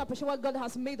don't even appreciate what God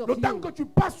has made of Le temps you. que tu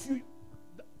passes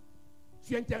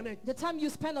sur Internet, The time you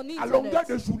spend on à longueur internet,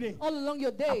 de journée, all along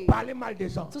your à day, parler mal des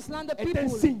gens, to slander est un people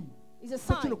signe is a que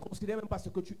tu ne sign considères même pas ce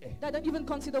que tu es. that don't even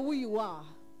consider who you are.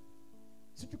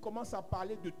 Si tu commences à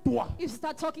parler de toi, If you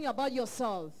start talking about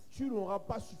yourself, tu n'auras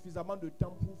pas suffisamment de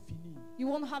temps pour finir. you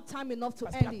won't have time enough to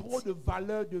Parce qu'il end y a trop it. de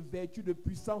valeurs, de vertus, de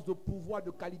puissance, de pouvoir,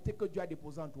 de qualité que Dieu a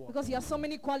déposé en toi. Because you have so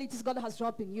many qualities God has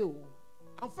dropped in you.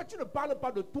 En fait, tu ne parles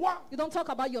pas de toi You don't talk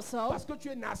about yourself parce que tu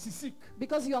es narcissique.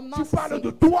 because you are Tu parles de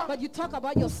narcissistic, toi but you talk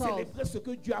about pour yourself célébrer ce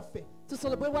que Dieu a fait. to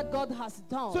celebrate what God has Ce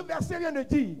done. verset vient de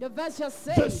dire, The verse just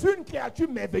je says, suis une créature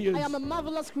merveilleuse. I am a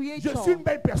marvelous Je creator. suis une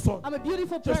belle personne. I'm a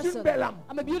beautiful Je suis une person. belle âme.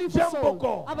 I'm a beautiful J'ai un beau soul.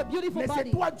 corps. I have a beautiful Mais c'est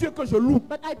body. toi, Dieu, que je loue.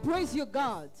 But I praise you,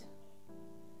 God.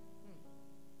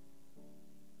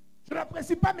 Je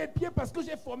n'apprécie pas mes pieds parce que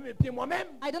j'ai formé mes pieds moi-même.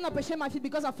 I don't appreciate my feet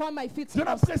because I found my feet. Je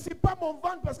n'apprécie pas mon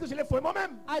ventre parce que je l'ai formé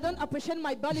moi-même. I don't appreciate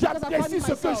my body because I found J'apprécie it ce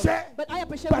que myself. j'ai But I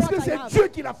appreciate parce what que I c'est have. Dieu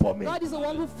qui l'a formé. God is the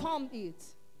one who formed it.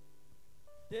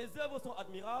 Tes œuvres sont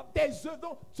admirables. Tes œuvres,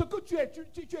 donc, ce que tu es, tu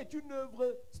es une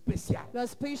œuvre spéciale. You're a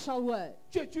special word.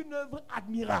 Tu es une œuvre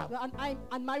admirable. You're an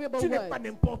admirable Tu n'es pas word.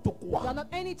 n'importe You're quoi. not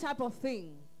any type of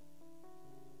thing.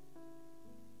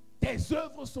 Tes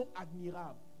œuvres sont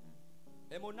admirables.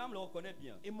 Et mon âme le reconnaît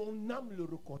bien. Et mon âme le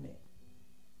reconnaît.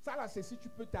 Ça là, c'est si tu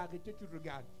peux t'arrêter, tu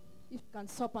regardes. If you can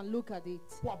stop and look at it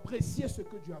pour apprécier ce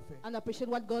que Dieu a fait. and appreciate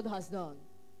what God has done.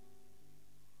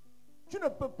 Tu ne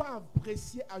peux pas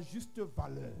apprécier à juste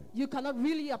valeur. You cannot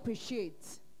really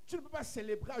appreciate. Tu ne peux pas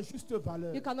célébrer à juste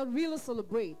valeur You cannot really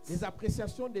celebrate. les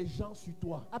appréciations des gens sur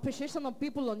toi. Appreciation of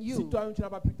people on Si you. toi-même tu n'as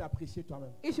pas pu t'apprécier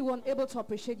toi-même. If you weren't able to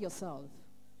appreciate yourself.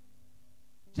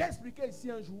 J'ai expliqué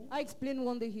ici un jour, I explained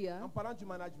one day here, en parlant du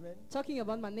management, talking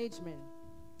about management.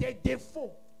 tes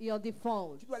défauts, Your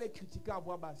default. tu dois les critiquer à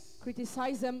voix basse.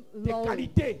 Criticize them Tes loudly.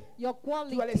 qualités, Your tu dois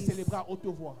les qualities. célébrer à haute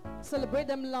voix. Celebrate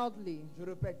them loudly. Je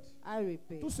répète, I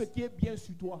repeat. tout ce qui est bien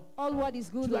sur toi, All what is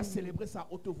tu good dois on you. célébrer ça à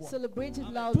haute voix. Celebrate it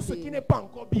Tout ce qui loudly. n'est pas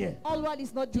encore bien, All what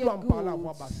is not tu yet dois en parler à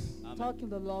voix good. basse. Talk in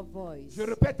the loud voice. Je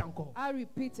répète encore, I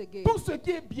repeat again. tout ce qui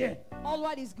est bien, All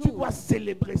what is tu good. dois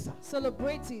célébrer ça.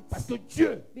 Celebrate it. Parce que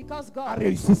Dieu Because a God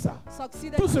réussi ça.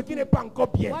 succeeded. Tout ce qui n'est pas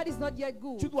encore bien, What is not yet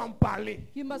good. tu dois en parler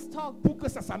You must talk pour que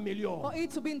ça s'améliore, for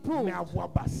it to be improved. mais à voix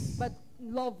basse. But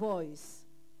loud voice.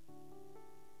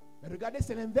 Mais regardez,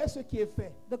 c'est l'inverse qui est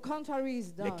fait. The contrary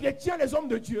is Les done. chrétiens, les hommes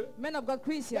de Dieu, Men of God,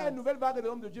 il y a une Christians. nouvelle vague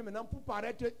d'hommes de Dieu maintenant pour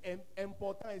paraître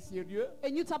important et sérieux. A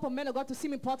new type of men of God to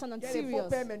seem important and Il y a les faux serious.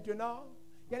 pères maintenant,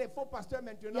 il y a les faux pasteurs You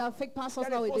maintenant, have fake il y pastors a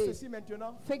les faux nowadays. ceci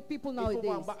maintenant. Fake people Il faut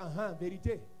voir en nowadays. bas,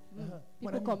 vérité. Mon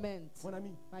People ami, comment. mon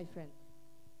ami. My friend.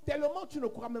 Tellement tu ne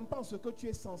crois même pas en ce que tu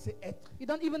es censé être. You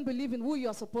don't even believe in who you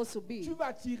are supposed to Tu be. vas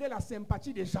attirer la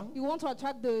sympathie des gens You want to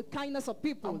attract the kindness of en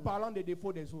people. parlant des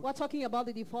défauts des autres. We're talking about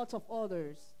the defaults of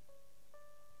others.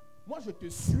 Moi, je te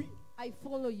suis I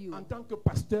follow you en tant que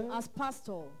pasteur as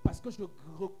pastor parce que je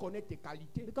reconnais tes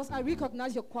qualités. because I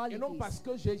recognize your Et non parce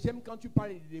qualities. que j'aime quand tu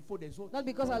parles des défauts des autres. Not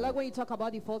because I like when you talk about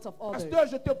the faults of others. Pasteur,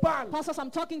 je te parle. Pastors, I'm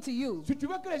talking to you. Si tu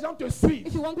veux que les gens te suivent,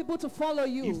 If you want people to follow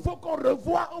il you, faut qu'on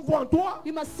revoie, on voit en toi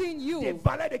you must see in des you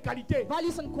valeurs, des qualités.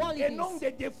 values and Et non qualities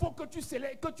des défauts que tu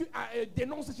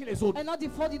dénonces chez les autres. and not the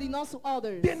fault you denounce to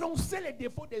others. Dénoncer les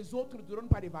défauts des autres ne donne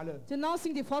pas de valeur.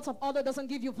 Denouncing the faults of others doesn't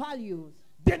give you values.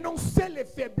 Dénoncer les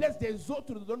faiblesses des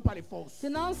autres ne donne pas les forces.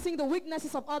 Denouncing the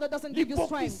weaknesses of others doesn't give you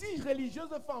strength. L'hypocrisie religieuse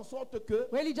fait en sorte que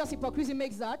Religious hypocrisy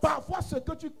makes that. parfois ce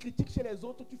que tu critiques chez les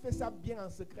autres, tu fais ça bien en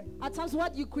secret. At times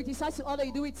what you criticize to others,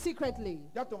 you do it secretly.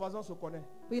 Déjà ton voisin se connaît.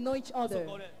 We know each On se other.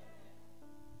 connaît.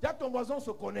 Déjà ton voisin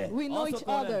se connaît. We know On se each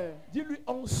connaît. other. Dis-lui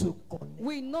on se connaît.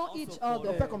 We know On se each connaît. On fait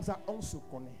other. comme ça, on se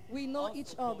connaît. We know On se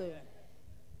each connaît. other.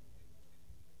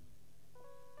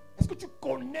 Est-ce que tu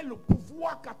connais le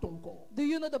pouvoir qu'a ton corps? Do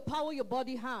you know the power your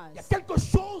body Il y a has? quelque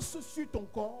chose sur ton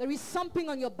corps There is something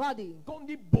on your body. qu'on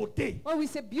dit beauté. Oh, we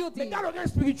say beauty. Mais dans le règne But in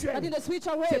spirituel, the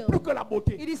spiritual c'est realm, plus que la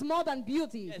beauté. it is more than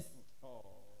beauty. Yes.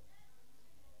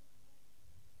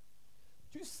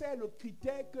 Tu sais le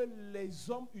critère que les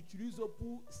hommes utilisent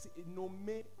pour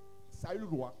nommer Saül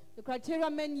roi. The criteria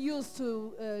men use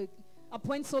to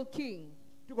appoint Saul king.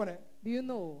 Tu connais? Do you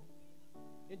know?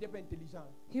 Il n'était pas intelligent.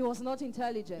 He was not Il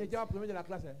intelligent. n'était pas premier de la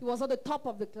classe. He was not the top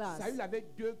of the class. Saül avait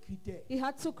deux critères. He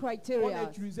had two On a criteria.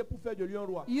 utilisé pour faire de lui un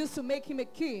roi. Used to make him a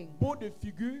king. Beau de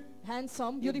figure,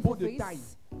 Handsome, Et beautiful beau de taille.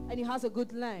 face. And he has a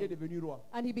good il est line. devenu roi.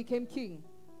 And he became king.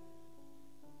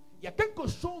 Il y a quelque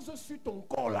chose sur ton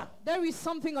corps là. There is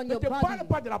something on Ne your te parle body.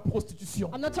 pas de la prostitution.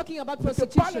 I'm not talking about Je te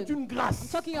parle prostitution. d'une I'm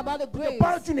grâce. talking about the Je te grace.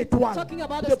 parle d'une étoile. Talking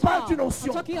about Je a te parle star. d'une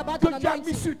onction I'm talking about que an Dieu a mis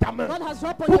anointing. sur ta main. God has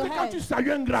dropped on Pour your que quand tu head.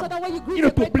 salues un grand, So that when you greet il ne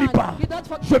a great t'oublie man, pas. you don't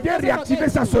forget. Je viens réactiver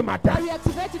ça ce matin. I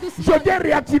reactivate this Je viens morning.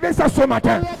 réactiver ça ce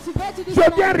matin. I reactivate this Je viens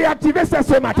morning. réactiver ça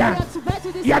ce I matin. reactivate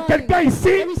this Il y a morning. quelqu'un ici,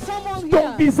 There is someone ton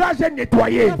here. visage est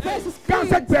nettoyé. Your face is Quand clean.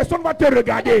 cette personne va te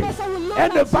regarder, The person will look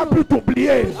elle ne at va you. plus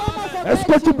t'oublier. Will almost Est-ce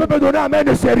que forget tu you. peux me donner un main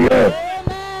de sérieux? Amen.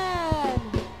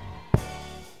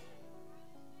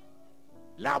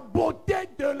 La beauté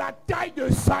de la taille de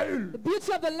Saül, The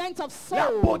beauty of the length of la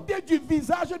Saul, beauté du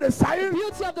visage de the Saül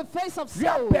beauty of the face of lui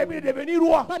a Saul permis de devenir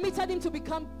roi. permitted him to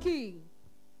become king.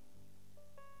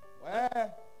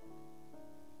 Ouais.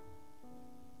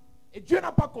 Et Dieu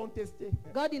n'a pas contesté.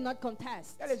 God did not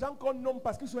contest. Il y a des gens qu'on nomme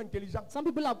parce qu'ils sont intelligents. Some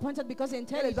people are appointed because they're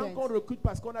Il y a des gens intelligent. qu'on recrute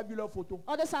parce qu'on a vu leur photo.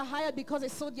 Others are hired because they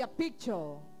saw their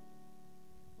picture.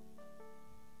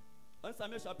 1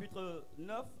 Samuel chapitre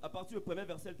 9, à partir du premier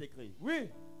verset, il est écrit. Oui.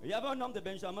 Il y avait un homme de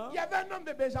Benjamin, Il y avait un homme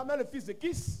de Benjamin, le fils de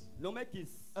Kis. nommé Kis,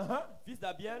 fils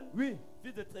d'Abiel, Oui.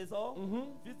 fils de Trésor,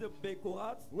 fils de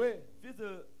Bécorat, Oui. fils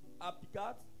de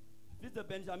Apicat, fils de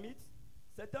Benjamite.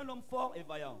 C'est un homme fort et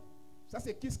vaillant. Ça,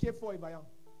 c'est Kis qui est fort et vaillant.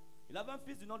 Il avait un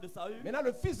fils du nom de Saül, Maintenant,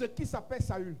 le fils de Kis s'appelle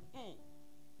Saül.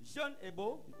 jeune et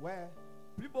beau, Ouais.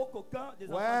 plus beau qu'aucun des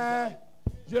enfants Ouais. d'Israël.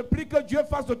 Je prie que Dieu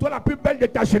fasse de toi la plus belle de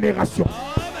ta génération.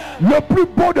 Le plus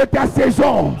beau de ta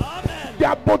saison.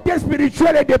 Ta beauté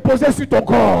spirituelle est déposée sur ton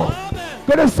corps.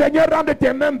 Que le Seigneur rende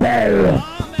tes mains belles.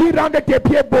 Qu'il rende tes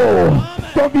pieds beaux.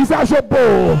 Ton visage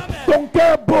beau. Ton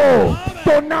cœur beau,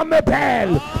 ton âme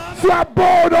belle. Sois beau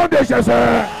au nom de Jésus.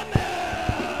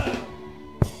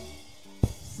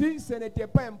 Si ce n'était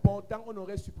pas important, on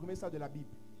aurait supprimé ça de la Bible.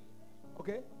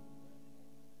 Ok?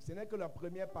 Ce n'est que la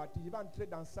première partie. Je vais entrer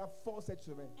dans ça fort cette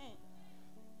semaine.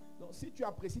 Donc, si tu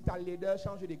apprécies ta leader,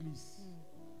 change d'église.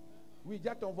 Oui, dis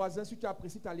à ton voisin, si tu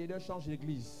apprécies ta leader, change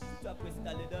d'église. Si tu apprécies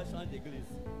ta leader, change d'église.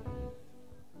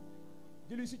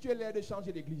 Dis-lui, si tu es l'air de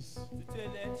changer d'église. Si tu es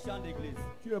l'air, change d'église.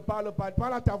 Tu ne parles pas.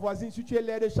 Parle à ta voisine, si tu es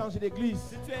l'air de changer d'église.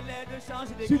 Si tu es l'air, change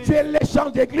d'église. Si tu es l'air,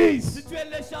 change d'église. Si tu es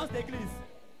l'air, change d'église.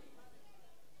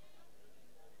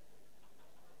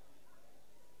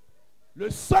 Le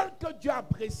seul que Dieu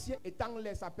appréciait étant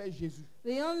laid s'appelle Jésus.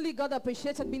 The only God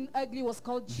appreciated being ugly was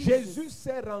called Jesus. Jésus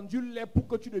s'est rendu laid pour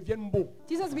que tu deviennes beau.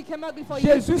 Jesus became ugly for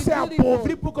Jésus you to s'est be beautiful.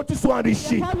 appauvri pour que tu sois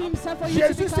enrichi. He appointed himself for you to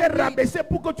Jésus become s'est rich. rabaissé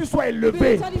pour que tu sois He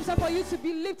élevé. lifted himself for you to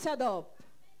be lifted up.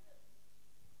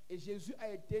 Et Jésus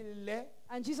a été laid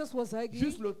And Jesus was ugly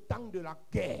juste le temps de la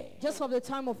guerre just for the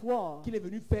time of war qu'il est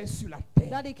venu faire sur la terre.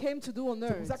 that he came to do on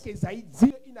C'est pour ça earth. qu'Ésaïe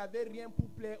dit qu'il n'avait rien pour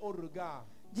plaire au regard.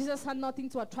 Jesus had nothing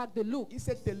to attract the look. Il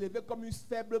s'est élevé comme une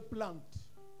faible plante.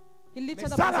 He lifted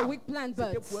Mais up ça as là, a weak plant,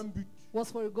 c'était but pour un but.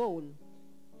 was for a goal.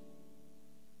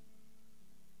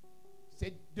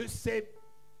 C'est de ces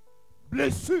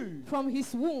blessures From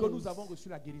his que nous wounds avons reçu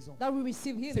la guérison. that we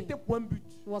receive healing C'était pour un but.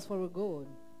 was for a goal.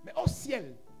 Mais au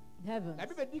ciel, Heaven. la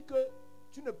Bible dit que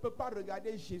tu ne peux pas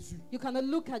regarder Jésus. You cannot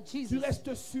look at Tu Jesus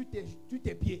restes sur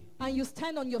tes pieds. and you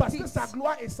stand on your Parce feet que sa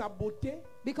gloire et sa beauté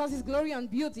because his glory and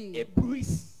beauty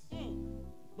éblouissent.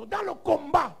 Donc dans le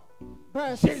combat,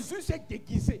 burst. Jésus s'est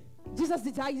déguisé. Jesus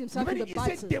disguised himself in the Il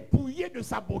s'est battle. dépouillé de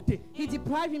sa beauté He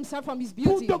deprived himself from his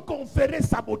pour beauty te conférer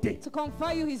sa beauté. to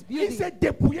confer you his Il beauty. s'est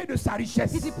dépouillé de sa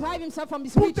richesse He deprived himself from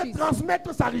his pour te riches.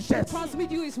 transmettre sa richesse. Transmit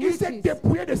you his Il s'est riches.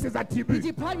 dépouillé de ses He attributs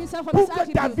deprived himself from pour his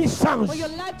que ta vie attributes. change. For your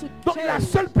life to Donc la change.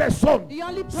 seule personne The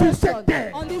only sur person cette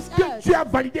terre on this que earth Dieu a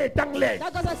validé étant laid,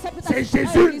 that God accepted c'est as ugly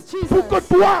Jésus is Jesus. pour que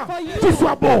toi, For you tu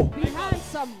sois beau. be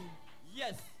handsome.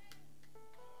 Yes.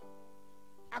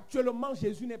 Actuellement,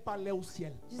 Jésus n'est pas laid au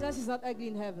ciel. Jesus is not ugly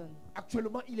in heaven.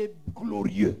 Actuellement, il est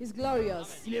glorieux. He's glorious.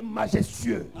 Il est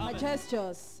majestueux.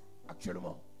 Majestuous.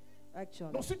 Actuellement.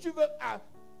 Actually. Donc si tu veux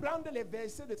prendre les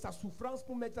versets de sa souffrance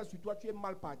pour mettre ça sur toi, tu es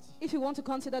mal parti. If you want to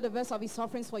consider the verse of his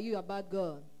sufferings for you, a bad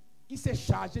God. Il s'est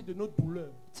chargé de nos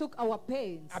douleurs. Took our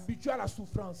pains. Habitué à la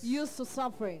souffrance. Used to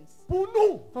sufferings. Pour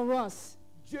nous, For us.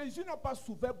 Jésus n'a pas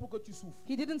souffert pour que tu souffres.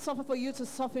 He didn't suffer for you to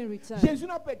suffer in return. Jésus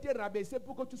n'a pas été rabaissé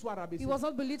pour que tu sois rabaissé. He was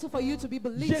not belittled for you to be Jésus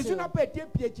belittled. n'a pas été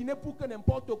piétiné pour que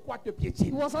n'importe quoi te He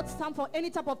piétine. was not stamped for any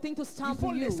type of thing to Il stamp faut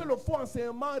on you. laisser le faux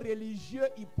enseignement religieux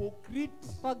hypocrite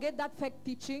Forget that fake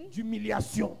teaching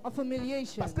d'humiliation. of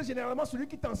humiliation. Parce que généralement, celui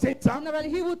qui t'enseigne ça, Generally,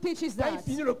 he who teaches quand il that,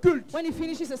 finit le culte, when he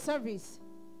finishes a service,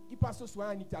 il passe ce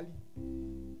soir en Italie.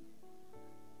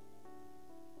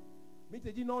 Mais il te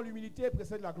dit non, l'humilité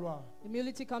précède la gloire.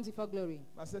 humility comes before glory.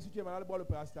 Ma soeur, si tu es malade, bois le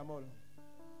paracétamol.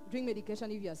 Drink medication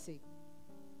if you are sick.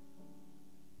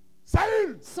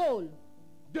 Saül Saul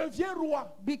devient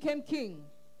roi became king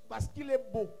parce qu'il est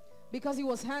beau, because he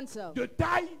was handsome, de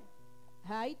taille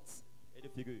height Et de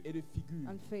figure. et de figure.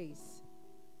 and face.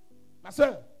 Ma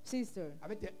soeur, Sister,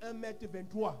 avec tes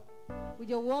 1m23, with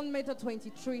your 1 m 23,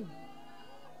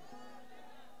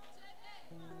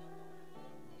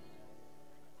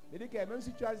 je dis que même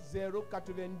si tu as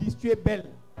 0,90, tu es belle.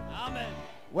 Amen.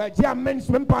 Ouais, dis amen,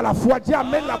 c'est même pas la foi, dis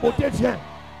amen, la beauté vient.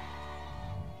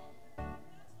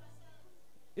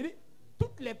 Il dit,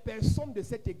 toutes les personnes de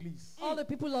cette église all the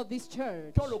people of this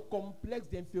church qui ont le complexe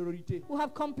d'infériorité, who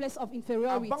have complex of avant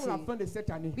inferiority, la fin de cette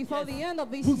année, before the end of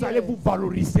this vous allez year, vous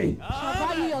valoriser. shall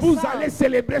value Vous yourself. allez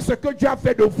célébrer ce que Dieu a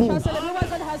fait de vous. Shall celebrate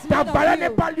what God has Ta made valeur of n'est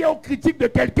you. pas liée aux critiques de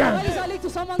quelqu'un. What is only to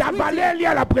someone's Ta greeting? valeur est liée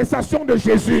à la prestation de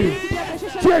Jésus. The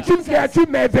appreciation Tu es of une Jesus. créature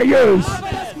merveilleuse.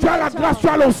 Tu as la grâce, tu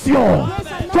as l'onction.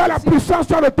 Tu as la puissance,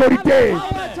 tu as l'autorité.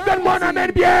 Donne-moi un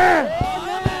amen bien. Amen.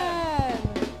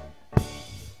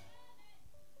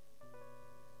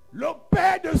 Le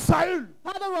père de Saül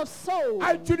Father of Saul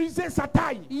a utilisé sa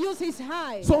taille, used his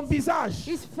height, son visage,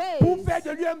 his pour face,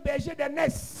 faire de lui un berger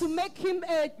d'aînesse. to make him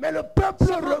a Mais le peuple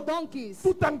shepherd of donkeys.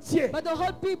 tout entier, But the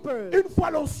whole people, une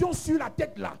fois l'onction sur la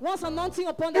tête là, once anointing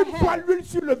upon the une fois head, l'huile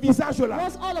sur le visage là,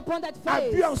 once all upon that a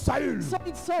vu en face, Saül so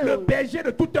in le Saul, berger de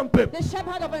tout un peuple. the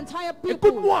shepherd of entire people.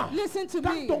 Écoute-moi, Listen to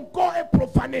quand me. ton corps est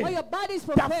profané, When your body is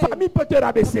ta profaned, famille peut te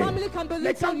rabaisser. your family can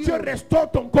Mais quand belittle Dieu you.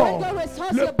 restaure ton corps, When God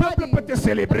restores le your peuple body, peut te the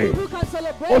célébrer. people can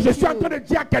celebrate Oh, je suis en you. train de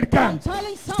dire à quelqu'un,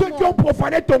 telling ceux qui ont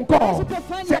profané ton corps,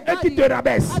 c'est eux qui te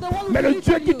rabaissent. Mais le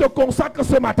Dieu qui te consacre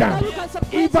ce matin,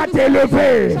 il va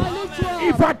t'élever.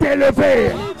 Il va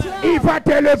t'élever. Il va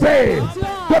t'élever.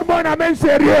 Donne-moi un amen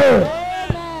sérieux.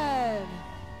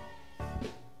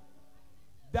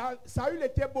 Saül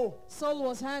était beau, Saul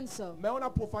was handsome, mais on a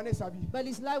profané sa vie. but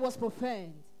his life was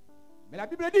profaned. Mais la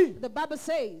Bible dit, The Bible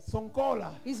says son corps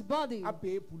là his body a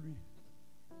payé pour lui.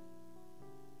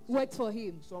 worked for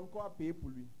him. Son corps a payé pour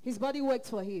lui. His body worked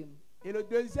for him. Et le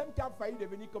deuxième qui a failli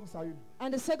devenir comme Saül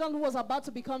And the second who was about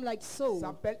to become like Saul,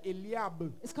 s'appelle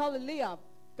Eliab. it's called Eliab.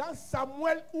 Quand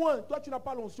Samuel oint, toi tu n'as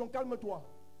pas l'onction, calme-toi.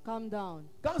 Calm down.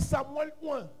 Quand Samuel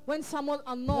oint, When Samuel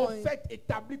anointed, prophète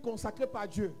établi, consacré par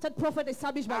Dieu, that prophet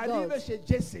established by arrive God, chez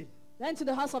Jesse, then to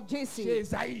the house of chez Jesse,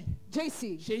 Isaïe,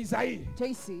 chez Isaïe,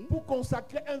 Jesse, pour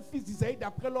consacrer un fils d'Isaïe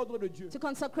d'après l'ordre de Dieu. to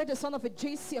consecrate the son of a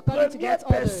Jesse according to Première God's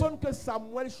order. personne que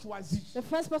Samuel choisit, The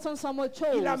first person Samuel il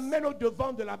chose, l'amène au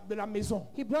devant de la maison.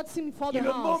 he brought him before the Il le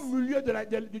met au house. milieu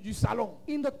du salon.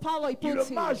 In the parlor, he Il put le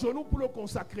met à him. genoux pour le He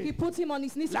consacrer. put him on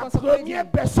his knees to La consecrate première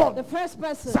him. personne The first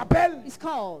person s'appelle is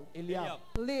called Eliab.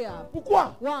 Eliab.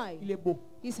 Pourquoi? Why? Il est beau.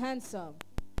 He's handsome.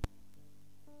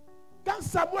 Quand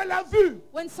Samuel a vu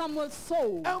When Samuel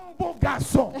saw un beau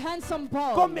garçon a handsome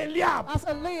boy comme Eliab, as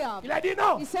Eliab, il a dit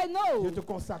non, he said, je no, te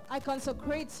consacre. I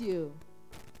consecrate you.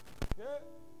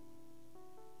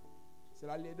 C'est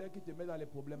la laideur qui te met dans les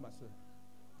problèmes, ma soeur.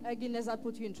 Ugliness that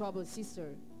put you in trouble,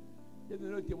 sister. J'ai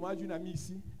donné le témoignage d'une amie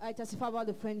ici. I testify about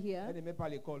a friend Elle here. n'aimait pas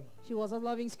l'école. She was not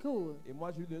loving school. Et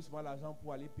moi, je lui donne souvent l'argent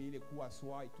pour aller payer les cours à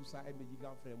soi et tout ça. Elle me dit,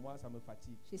 grand frère, moi, ça me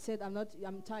fatigue. She said,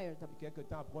 I'm tired. Et quelques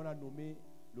temps après, on a nommé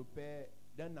le père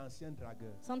d'un ancien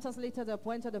dragueur. Sometimes later, they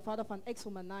appointed the father of an Elle est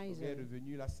ex-womanizer.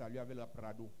 revenue, la salué avec la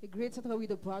Prado. He greeted her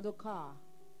with a Prado car.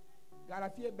 Car la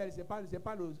fille est belle, c'est pas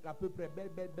à peu près belle,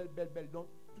 belle, belle, belle, belle. Donc,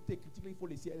 toutes les critiques, il faut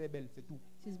laisser, elle est belle, c'est tout.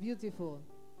 She's beautiful.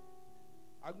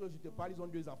 Alors, je te parle, ils ont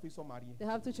 2 enfants, ils sont mariés. They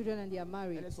have 2 children and they are Elle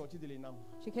married. est sortie de l'ENAM.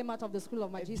 She came out of the school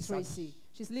of Elle vit sa magistracy. vie.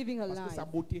 She's living her Parce que life sa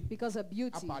beauté because her a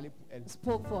beauty parlé pour elle.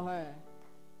 spoke for her.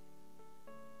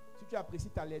 Si tu apprécies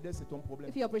ta laideur, c'est ton problème.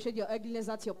 If you appreciate your ugliness,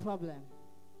 that's your problem.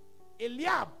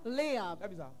 Eliab, Eliab, c'est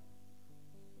bizarre.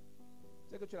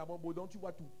 C'est que tu es là-bas beau, donc tu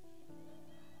vois tout.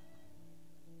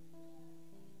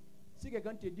 Si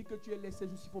quelqu'un te dit que tu es laissé,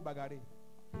 juste il faut bagarrer.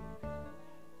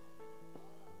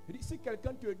 Je dis, si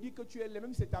quelqu'un te dit que tu es laissé,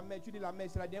 même si c'est ta mère, tu dis la mère,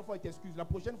 c'est la dernière fois, il t'excuse. La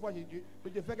prochaine fois, je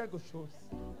te fais quelque chose.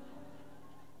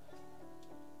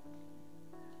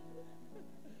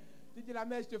 Tu dis la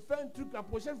mère, je te fais un truc, la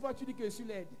prochaine fois, tu dis que je suis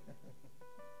laide.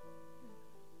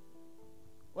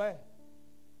 Ouais.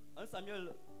 1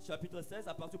 Samuel chapitre 16,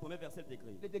 à partir du premier verset, il est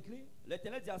écrit. Il est écrit.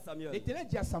 L'Éternel dit à Samuel, L'Éternel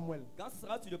dit à Samuel, quand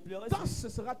seras-tu de pleurer quand ce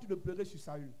sera-tu de pleurer sur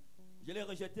Saül? Je l'ai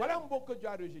rejeté. Voilà un mot que Dieu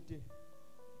a rejeté.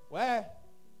 Ouais.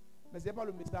 Mais ce n'est pas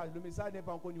le message. Le message n'est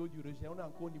pas encore au niveau du rejet. On est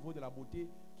encore au niveau de la beauté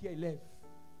qui élève.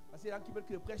 Parce qu'il y a des gens qui veulent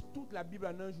que je prêche toute la Bible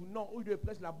en un jour. Non, eux, je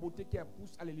prêche la beauté qui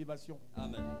pousse à l'élévation.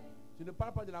 Amen. Je ne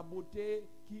parle pas de la beauté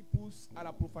qui pousse à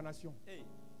la profanation. Hey.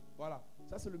 Voilà.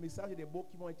 Ça, c'est le message des beaux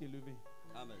qui vont être élevés.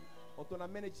 Amen. Quand ton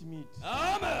amène est timide.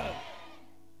 Amen.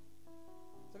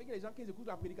 Vous savez que les gens qui écoutent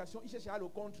la prédication, ils cherchent à aller au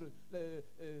contre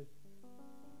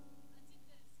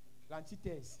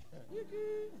l'antithèse.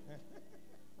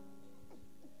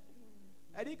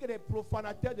 Elle dit que les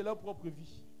profanateurs de leur propre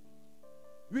vie.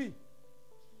 Oui.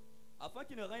 Afin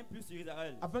qu'il ne règne plus sur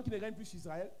Israël. Afin qu'il ne règne plus sur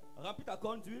Israël. Remplis ta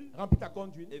corne d'huile. Remplis ta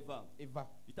corne d'huile. Et va. Et va.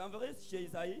 Je t'enverrai chez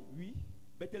Isaïe. Oui.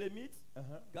 Béthélémite.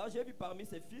 Car j'ai vu parmi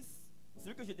ses fils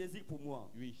celui que je désire pour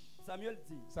moi. Oui. Samuel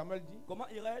dit. Samuel dit. Comment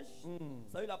irai-je?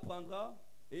 Saül apprendra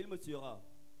et il me tuera.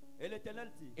 Et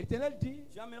l'Éternel dit. L'Éternel dit.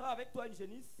 J'amènerai avec toi une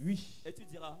génisse. Oui. Et tu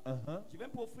diras. Je vais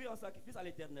m'offrir un sacrifice à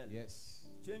l'Éternel. Yes.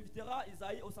 Tu inviteras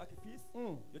Isaïe au sacrifice.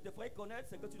 Je te ferai connaître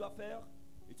ce que tu dois faire.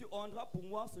 Et tu honneras pour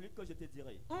moi celui que je te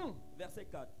dirai. Verset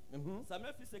 4.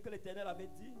 Samuel fit ce que l'Éternel avait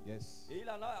dit. Yes. Et il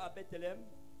alla à Bethléem.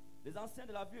 Les anciens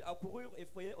de la ville accoururent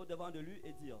effrayés au devant de lui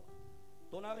et dirent: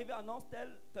 ton arrivée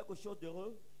annonce-t-elle quelque chose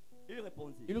d'heureux? Il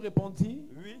répondit.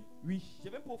 Oui. Oui. Je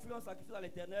vais m'offrir un sacrifice à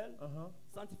l'Éternel.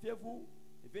 Sanctifiez-vous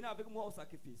et venez avec moi au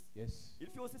sacrifice. Yes. Il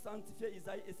fit aussi sanctifier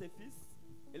Isaïe et ses fils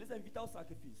et les invita au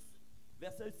sacrifice.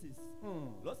 Verset 6.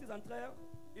 Lorsqu'ils entrèrent,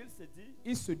 il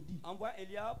se dit, envoie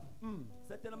Eliab,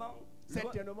 certainement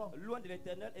loin de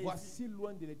l'Éternel. Voici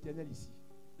loin de l'Éternel ici.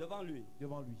 Devant lui.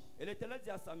 Et l'Éternel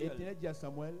dit à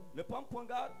Samuel, ne prends point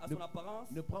garde à son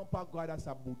apparence. Ne prends pas garde à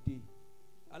sa beauté.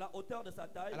 À la hauteur de sa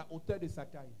taille.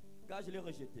 Car je l'ai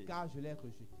rejeté.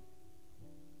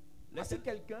 Voici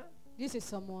quelqu'un This is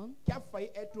someone qui a failli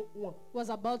être oint was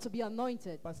about to be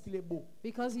anointed parce qu'il est beau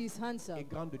because he is handsome et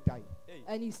grand de taille.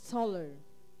 and he's taller.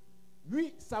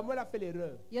 Oui, Samuel a fait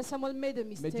l'erreur. Yes, Samuel made a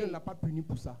Mais Dieu ne mistake. l'a pas puni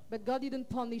pour ça. But God didn't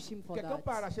punish him for Quelqu'un peut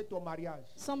that. arracher ton mariage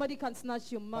Somebody can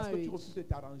snatch your parce que tu marriage refuses de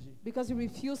t'arranger. because you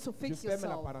refuse to Je fix ferme la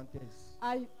yourself. parenthèse.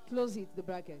 I close it, the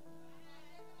bracket.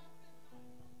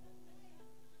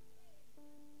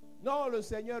 Non, le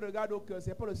Seigneur regarde au cœur. Ce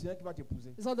n'est pas le Seigneur qui va t'épouser.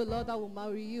 It's not the Lord that will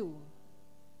marry you.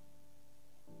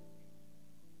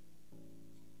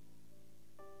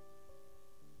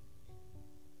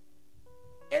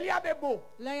 Eliab est beau.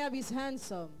 Eliab is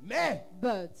handsome, Mais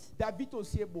but David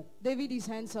aussi est beau. David is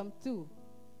handsome too.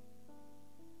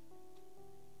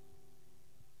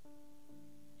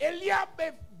 Eliab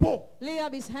est beau.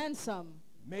 Eliab is handsome,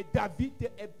 Mais David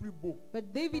est plus beau.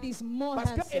 but David is more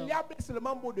Parce que handsome. Eliab est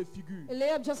seulement beau de figure.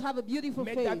 Eliab just have a beautiful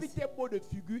Mais face. David est beau de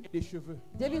figure et de cheveux.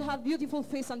 David have beautiful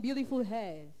face and beautiful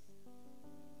hair.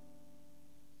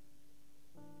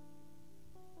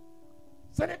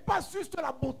 Ce n'est pas juste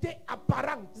la beauté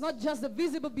apparente. It's not just the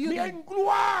visible Mais il y a beauty, une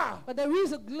gloire but there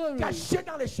is a glory cachée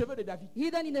dans les cheveux de David.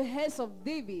 hidden in the hairs of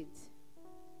David.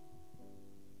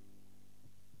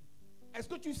 Est-ce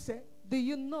que tu sais Do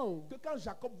you know que quand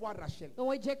Jacob voit Rachel, the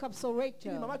way Jacob saw il dit,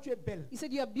 maman, Rachel? tu es belle. He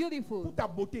said, you are beautiful. Pour ta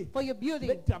beauté, For your tu beauty,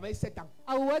 vas travailler 7 ans.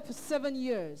 I will work for 7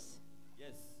 years.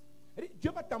 Yes. Il dit,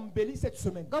 Dieu va t'embellir cette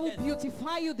semaine. God will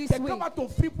beautify you this Quelqu'un week. va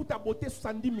t'offrir pour ta beauté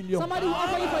 70 millions. Somebody will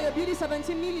offer you for your beauty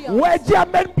 17 million. Ouais, dis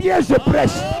amen bien, je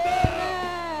prêche.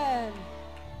 Amen.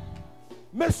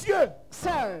 Monsieur,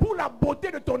 Sir, pour la beauté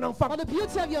de ton enfant, for the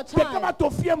beauty of your quelqu'un va child,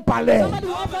 t'offrir un palais. somebody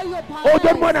will offer you a Oh,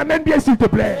 donne-moi un palace. amen bien, s'il te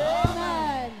plaît.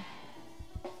 Amen.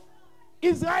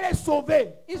 Israël est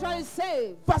sauvé Israel is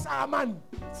saved face à Aman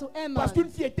to parce qu'une Ammon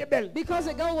fille était belle. because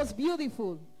the girl was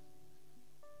beautiful.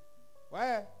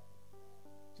 Ouais.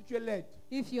 Si tu es laide,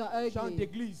 If you are chante ugly,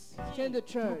 d'église, change the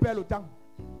tu nous church. perds le temps.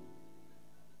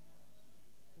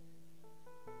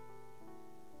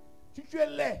 Si tu es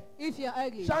laid, If you are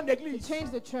ugly, chante d'église, change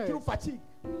the tu nous church. fatigues.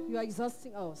 You are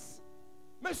exhausting us.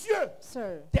 Monsieur,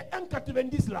 Sir, t'es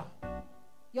 1,90 là.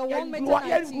 you're Il y a 1 une meter gloire, il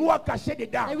y a une 90. gloire cachée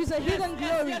dedans. There is a hidden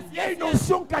glory. Il y a une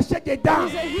onction cachée dedans. There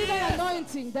is a hidden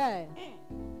anointing there.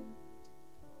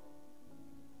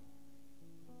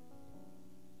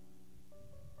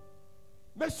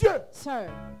 Monsieur, Sir,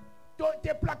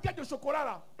 tes plaquettes de chocolat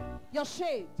là, your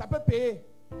shade ça peut payer.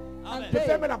 Amen. Je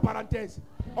ferme la parenthèse.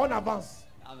 On avance.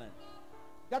 Amen.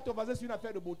 Regarde ton voisin, c'est une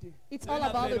affaire de beauté. It's You're all not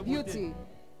about made the of beauty. beauty.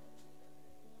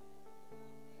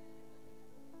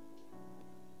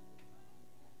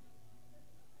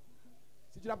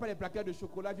 Si tu n'as pas les plaquettes de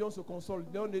chocolat, viens on se console.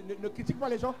 Ne critique pas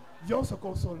les gens, viens on se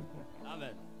console.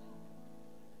 Amen.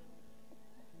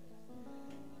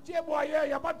 Tu es boyeur, il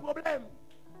n'y a pas de problème.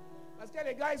 Parce que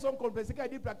les gars, ils sont complexés. Quand ils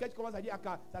disent plaquette, tu commences à dire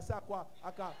Aka. Ça sert à quoi?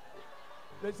 Aka.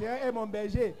 Le Seigneur est mon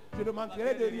berger. Je ne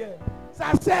manquerai de rien.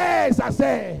 Ça sert, ça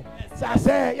sert. Ça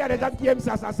sert. Il y a des gens qui aiment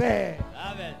ça, ça sert.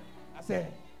 Amen. Ça sert.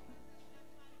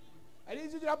 Elle dit,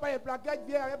 si tu n'as pas les plaquettes,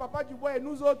 viens avec papa du bois et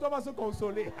nous autres, on va se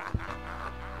consoler.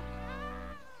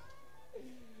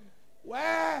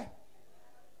 Ouais.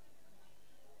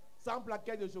 Sans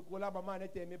plaquettes de chocolat, maman en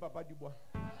était aimée papa du bois.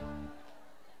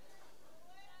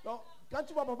 Donc, quand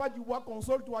tu vois papa du bois,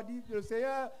 console-toi, dis, le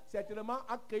Seigneur certainement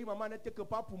a créé maman n'était que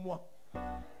pas pour moi.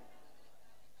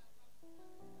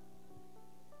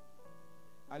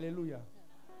 Alléluia.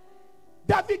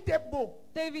 David est beau,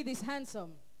 David is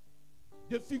handsome,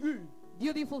 de figure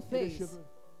beautiful et de face, cheveux.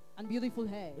 and beautiful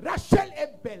hair. Rachel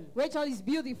est belle, Rachel is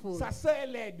beautiful. sa soeur est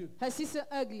laide. Her sister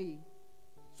ugly.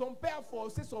 Son père a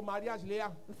forcé son mariage,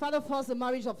 Léa. The father forced the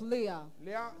marriage of Leah.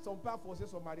 Léa, son père a forcé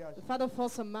son mariage. The father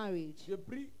forced her marriage. Je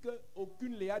prie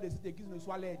qu'aucune Léa de cette église ne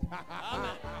soit laide.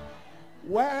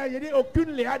 Ouais, j'ai dit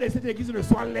aucune Léa de cette église ne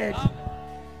soit laide.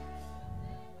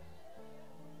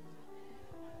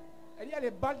 Elle dit, il y a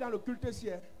les balles dans le culte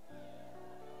ciel.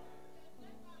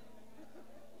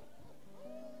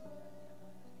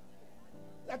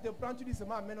 Là, tu te prends, tu dis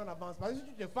seulement amen, on avance. Parce que si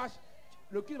tu te fâches,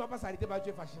 le culte ne va pas s'arrêter parce que tu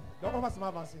es fâché. Donc on va seulement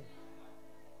avancer.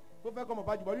 Il faut faire comme on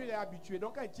va du bois. Lui, il est habitué.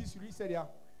 Donc quand il tire sur lui, c'est rien.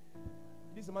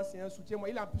 Il dit seulement, Seigneur, soutiens-moi.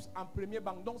 Il est en plus en premier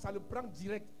banc. Donc ça le prend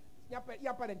direct. Il n'y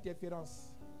a pas d'interférence.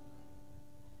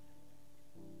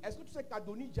 Est-ce que tu sais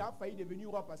qu'Adonijah a failli devenir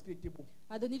roi parce qu'il était beau?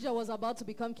 Adonijah was about to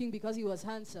become king because he was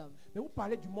handsome. Mais vous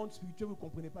parlez du monde spirituel, vous ne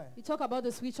comprenez pas. Hein? You talk about the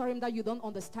spiritual realm that you don't 1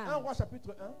 understand. Roi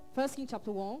chapitre 1, First King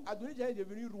chapter 1. Adonijah est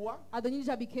devenu roi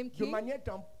Adonijah became de king manière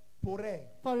temporaire.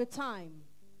 for a time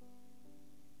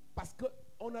Parce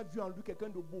qu'on a vu en lui quelqu'un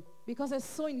de beau. because they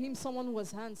saw in him someone who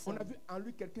was On handsome. a vu en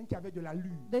lui quelqu'un qui avait de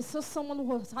l'allure. They saw someone who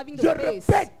was having the Je face.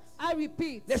 répète, I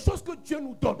repeat, les choses que Dieu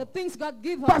nous donne the things God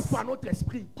gives passent us par notre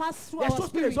esprit. pass through Les our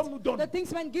choses que les spirit. hommes nous donnent The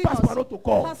things men give passent par us notre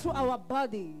corps. pass through our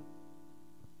body.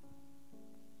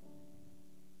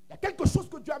 Il y a quelque chose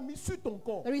que Dieu a mis sur ton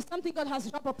corps There is something God has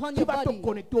dropped upon qui your va te body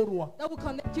connecter au roi. that will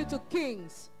connect you to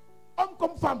kings, Homme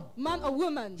comme femme. man or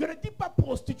woman. Je ne dis pas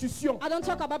prostitution. I don't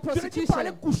talk about Je ne dis pas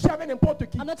aller prostitution. coucher avec n'importe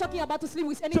qui. I'm not talking about to sleep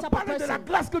with any Je type of parle de la person.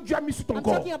 grâce que Dieu a mis sur ton I'm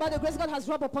corps. talking about the grace God has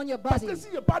dropped upon your Parce body. que si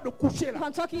je parle de coucher If là,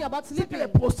 I'm talking about c'est que les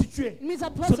sleeping, prostituées it means a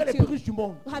seraient les plus riches prostitute du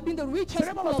monde. have been the Ce richest n'est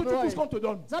pas people parce of que the tu couches qu'on world. te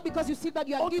donne. It's not because you sleep that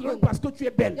you On are te donne given. parce que tu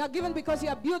es belle. You are given because you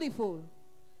are beautiful.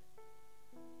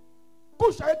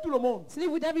 Couche avec tout le monde.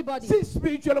 Sleep with everybody. Si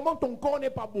spirituellement ton corps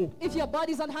n'est pas beau, If your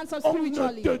body is not handsome on ne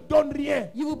spiritually, te donne rien.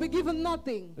 you will be given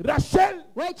nothing. Rachel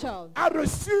Rachel a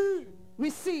reçu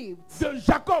received de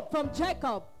Jacob from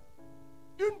Jacob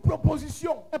une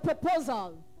proposition a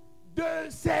proposal de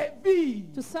servir,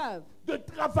 to serve, de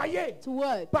travailler to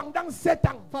work pendant 7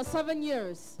 ans for 7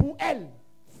 years pour elle,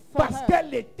 for parce her,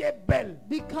 qu'elle était belle.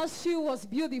 because she was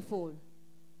beautiful.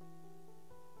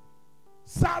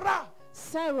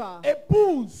 Sarah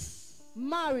Épouse,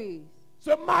 married,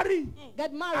 se marie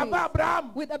get married avec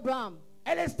Abraham. with Abraham.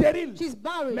 Elle est stérile, She's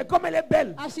barren, mais comme elle est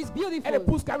belle, and she's elle beautiful.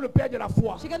 épouse quand même le père de la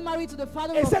foi. She got married to the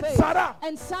father Et of cette faith. Sarah,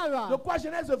 And de Sarah, quoi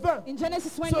Genèse 20, in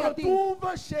Genesis se 20, I think,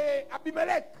 retrouve chez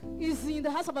Abimelech, is in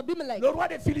the house of Abimelech, le roi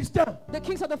des Philistins. the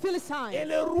kings of the Et Philistines.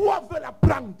 le roi veut la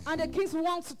prendre And the kings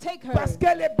want to take her parce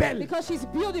qu'elle est belle. because she's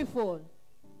beautiful.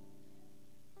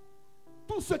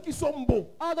 Tous ceux qui sont beaux,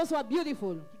 All those who are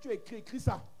beautiful, si tu écris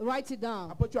ça. write it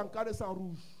down. Après tu encadres ça en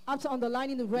rouge. After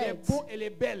underlining the Les red, beaux et les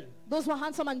belles, those who are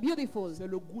handsome and beautiful c'est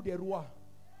le goût des rois.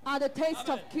 are the taste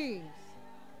of kings.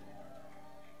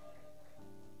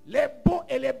 Les beaux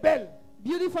et les belles,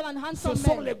 Beautiful and ce handsome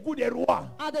sont men les goûts des rois.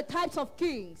 are the types of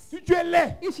kings. Si tu es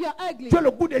laid, If you're ugly, tu as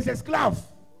le goût des esclaves.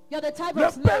 you're the type Le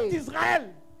of peuple slave. d'Israël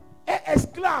est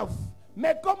esclave.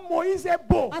 Mais comme Moïse est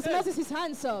beau, As Moses is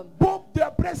handsome, beau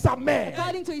d'après sa mère,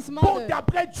 according to his beau mother,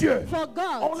 d'après Dieu, for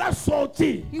on God, l'a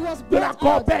sorti he was de la brought out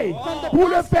corbeille from the pour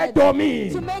le faire basket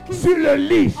dormir to make him sur le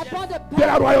lit upon the de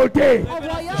la bed royauté. of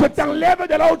royalty. Je t'enlève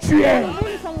de là où tu es. Remove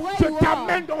you from where Je you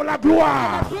t'amène are. dans la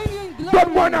gloire. Bring you in glory.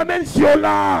 Donne-moi un amen sur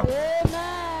là.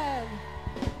 Amen.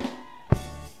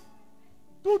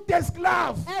 Tout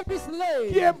esclave Every qui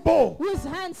slave est beau who is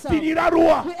handsome finira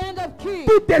roi. will end up king.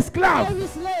 Tout esclave Every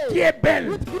slave qui est belle,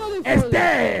 with beautiful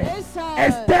Esther,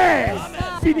 Esther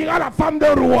finira la femme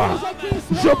d'un roi. is a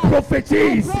king's Je wife.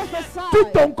 prophétise. Prophesy. Tout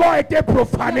ton corps était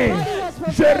profané.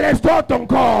 Je restaure ton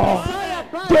corps.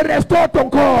 Je restaure ton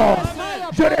corps.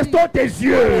 Je restaure tes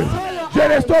yeux. Je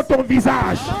restaure ton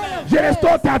visage. Je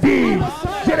restaure ta vie.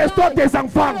 Je restaure tes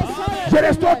enfants. Je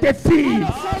restaure tes filles.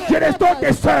 Je restaure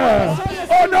tes soeurs.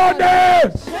 Au nom de...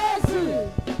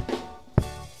 Jesus.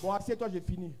 Bon, assieds-toi, j'ai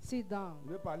fini. Sit down.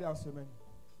 Je vais parler en semaine.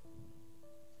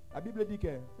 La Bible dit que...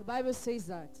 The Bible says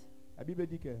that. La Bible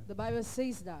dit que... The Bible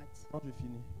says that. Quand je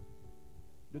finis.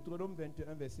 Deutéronome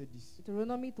 21, verset 10.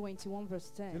 Deuteronomy 21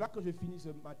 verse C'est 10. là que je finis ce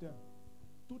matin.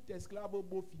 Tout esclave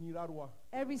beau finira roi.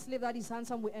 Every slave that is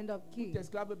handsome will end up Tout king.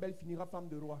 esclave belle finira femme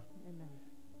de roi. Amen.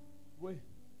 Oui.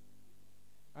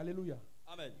 Alléluia.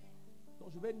 Amen. Donc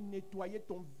je vais nettoyer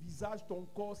ton visage, ton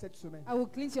corps cette semaine. I will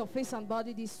cleanse your face and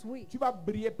body this week. Tu vas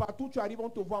briller partout, tu arrives, on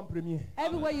te voit en premier.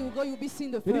 Everywhere you go, you'll be seen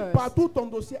the Je dis, first. partout ton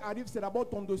dossier arrive, c'est d'abord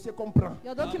ton dossier qu'on prend.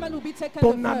 Your document will be taken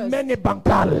Ton the first. amen est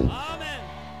bancal. Amen.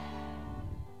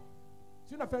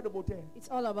 C'est une affaire de beauté. It's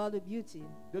all about the beauty.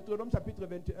 Deutéronome chapitre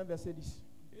 21, verset 10.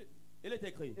 Il est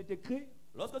écrit. Il est écrit,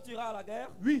 Lorsque tu iras à la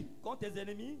guerre oui, contre tes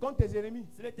ennemis, contre tes ennemis.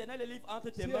 si l'Éternel les livre entre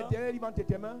tes Si mains l'Éternel livre entre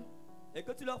tes mains, et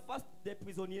que tu leur fasses des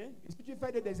prisonniers, et si tu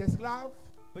fais des esclaves,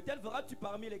 peut-être verras-tu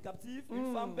parmi les captifs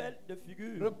une femme belle de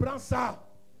figure. reprends ça.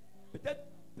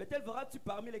 Peut-être verras-tu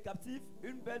parmi les captifs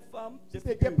une belle femme de Si ce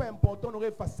n'était figure. pas important, on aurait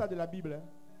effacé ça de la Bible. Hein.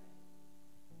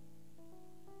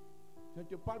 Je ne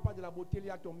te parle pas de la beauté liée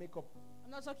à ton make-up.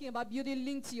 I'm not talking about beauty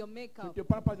linked to your Je ne makeup. te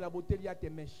parle pas de la beauté liée à tes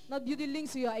mèches. Not beauty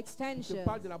linked to your Je te extension.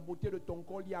 parle de la beauté de ton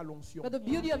corps liée à l'onction. But the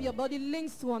beauty of your body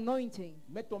links to anointing.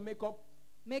 Mets ton make-up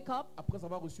Makeup après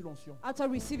avoir reçu l'onction. after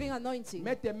receiving anointing.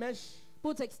 Mets tes mèches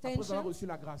Put après avoir extension reçu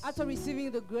la grâce. after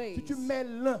receiving the Si grace. tu mets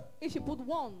l'un If you put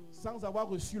one sans avoir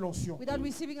reçu l'onction, without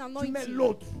receiving tu mets anointing,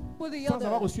 l'autre put the sans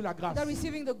avoir other reçu la grâce. without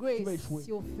receiving the grace, vas échouer.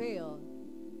 you'll fail.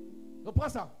 Reprends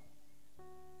ça.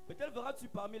 Peut-être verras-tu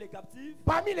parmi les captifs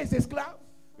Parmi les esclaves,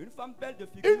 une femme belle de une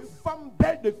figure. femme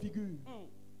belle de figure.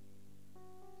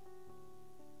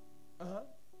 Hein?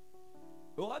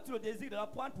 Auras-tu le désir de la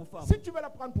prendre pour femme? Si tu veux la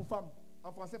prendre pour femme,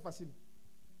 en français facile.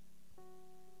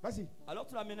 Vas-y. Alors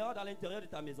tu l'amèneras dans l'intérieur de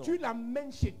ta maison. Tu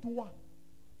l'amènes chez toi.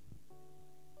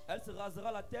 Elle se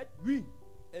rasera la tête, Oui.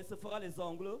 elle se fera les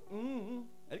ongles.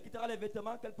 Elle quittera les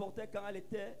vêtements qu'elle portait quand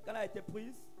elle a été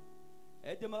prise.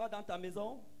 Elle demeurera dans ta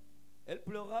maison. Elle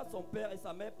pleurera son père et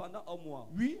sa mère pendant un mois.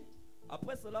 Oui.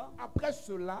 Après cela,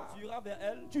 tu iras vers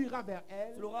elle.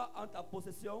 Tu l'auras en ta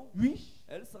possession. Oui.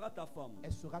 Elle sera ta femme.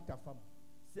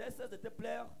 Si elle cesse de te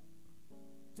plaire,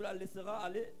 tu la laisseras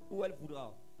aller où elle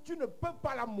voudra. Tu ne peux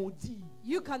pas la maudire.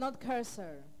 You cannot curse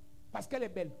her. Parce qu'elle est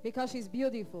belle. Because she's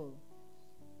beautiful.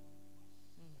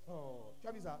 Oh, tu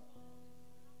as vu ça?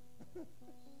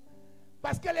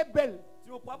 Parce qu'elle est belle.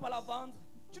 Tu ne pourras pas la vendre.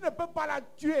 Tu ne peux pas la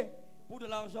tuer. Pour de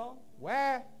l'argent.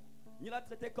 Ouais. Ni la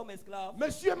traiter comme esclave.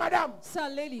 Monsieur, madame. Sir,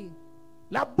 lady.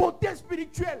 La beauté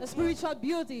spirituelle. The spiritual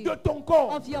beauty de ton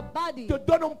corps. Of your body. Te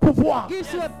donne un pouvoir.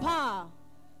 Gives you a power.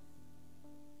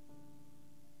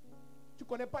 Tu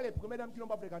connais pas les premières dames qui n'ont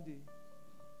pas fréquenté?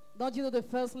 Don't you know the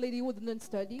first lady who didn't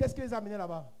study? Qu'est-ce qui les a amenés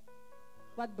là-bas?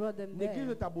 What brought them there?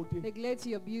 Néglige ta beauté. Neglect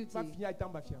your beauty.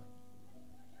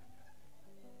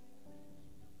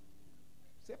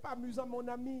 C'est pas amusant, mon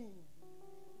ami.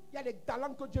 Il y a des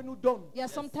talents que Dieu nous donne. There are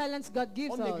some talents God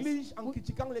gives us. On néglige en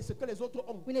critiquant ce que les autres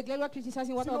ont. We neglect what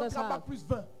criticizing what others have. Plus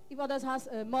 20. If others has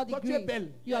more Toi, degree, tu es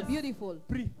belle. You are beautiful.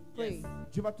 Prie. Pray.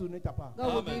 Dieu va te donner ta part.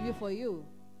 God will give you for you.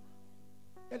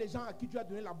 Il y a des gens à qui Dieu a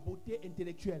donné la beauté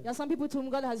intellectuelle. There are some people to whom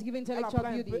God has given intellectual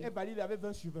beauty. Elle valide avec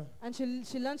 20 sur 20. And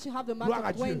she learned to have the mark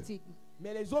of 20.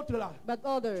 Mais les autres là, but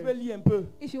others, tu veux lire un peu.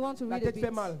 If you want to la read tête a bit,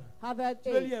 fait mal. Have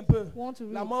tu veux lire un peu. Want to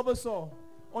read. La mort sort.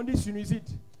 On dit sinusite.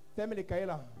 Ferme les cahiers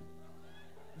là.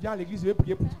 Viens à l'église, je vais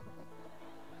prier pour toi.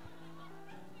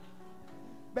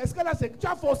 Mais est-ce que là, tu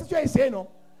as forcé, tu as essayé, non?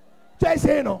 Tu as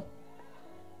essayé, non?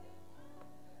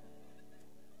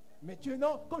 Mais tu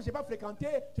non, comme je n'ai pas fréquenté,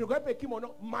 je ne connais pas écrit mon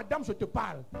nom. Madame, je te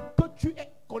parle. Que tu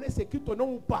connaisses écrit ton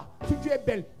nom ou pas. Si tu es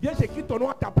belle, viens j'écris ton nom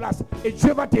à ta place. Et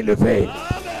Dieu va t'élever.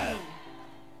 Amen.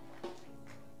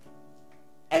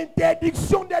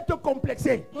 Interdiction d'être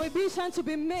complexé.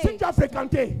 Si tu as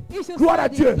fréquenté, gloire à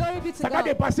Dieu. Ça va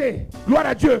dépasser. Gloire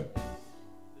à Dieu.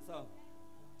 C'est ça.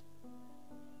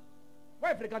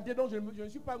 Ouais, fréquenté, donc je ne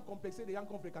suis pas un complexé des gens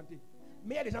qui ont fréquenté.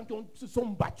 Mais il y a des gens qui se sont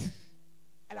battus.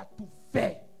 Elle a tout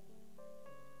fait.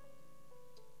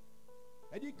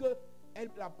 Elle dit qu'elle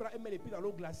la prend, elle met les pieds dans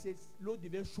l'eau glacée, l'eau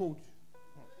devient chaude.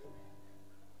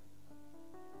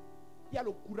 Il y a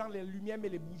le courant, les lumières, mais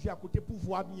les bougies à côté pour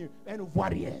voir mieux. Elle ne voit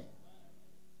rien.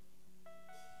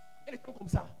 Elle est comme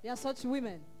ça. There are such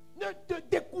women. Ne te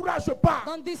décourage pas.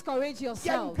 Don't discourage yourself. Il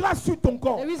y a une grâce sur ton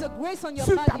corps. There is a grace on your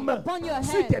sur body, ta main, upon your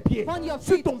sur head, tes pieds, upon your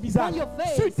feet, sur ton visage, upon your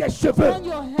face, sur tes cheveux upon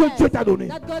your head, que Dieu t'a donné.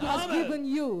 That God has given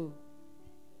you.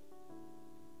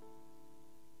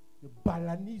 Ne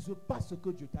banalise pas ce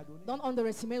que Dieu t'a donné. Don't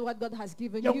underestimate what God has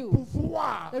given you. Il y a un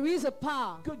pouvoir There is a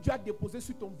power que Dieu a déposé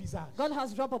sur ton visage. God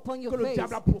has dropped upon your que face. Le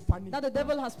diable a profané. That the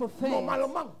devil has profaned.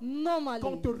 Normally,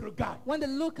 quand on te regarde, when they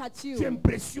look at you, tu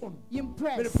impressionnes. You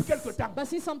impress. Mais depuis quelque temps, but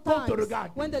see, quand on te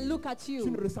regarde, when they look at you,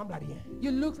 tu ne ressembles à rien. You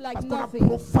look like Parce nothing. qu'on a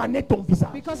profané ton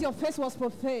visage. Because your face was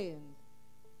profaned.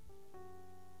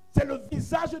 C'est le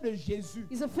visage de Jésus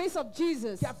It's the face of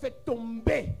Jesus qui a fait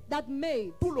tomber that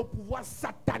made tout le pouvoir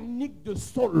satanique de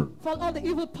Saul. For all the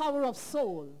evil power of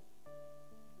Saul.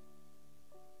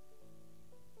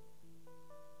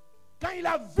 Quand il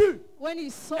a vu, when he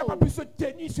saw, il n'a pas pu se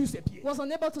tenir sur ses pieds. Was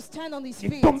unable to stand on his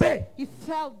feet. Il tombait. He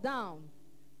fell down.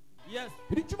 Yes.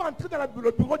 Il dit, tu vas entrer dans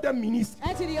le bureau d'un ministre.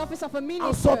 Enter the office of a minister.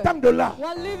 En sortant de là,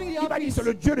 il va dire, c'est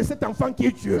le Dieu de cet enfant qui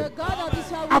est Dieu.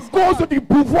 À cause du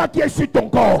pouvoir qui est sur ton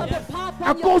corps.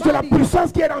 À cause de la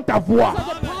puissance qui est dans ta voix.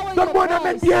 Donne-moi un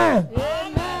amen bien.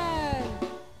 Amen.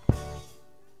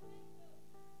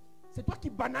 C'est toi qui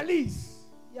banalises.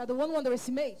 You are the one who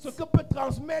underestimates. Ce que peut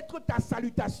transmettre ta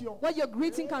salutation. What your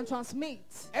greeting can transmit.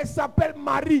 Elle s'appelle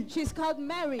Marie. She's called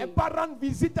Mary. Elle part rendre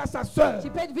visite à sa soeur. She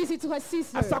paid visit to her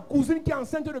sister. À sa cousine qui est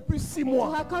enceinte depuis 6 mois.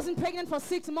 To her cousin pregnant for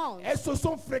 6 months. Elles se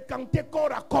sont fréquentées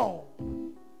corps à corps.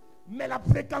 Mais la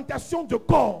fréquentation de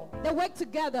corps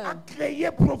a créé,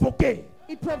 provoqué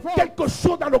quelque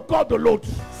chose dans le corps de l'autre.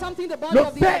 Le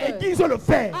fer aiguise le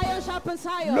fer.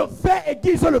 Le fer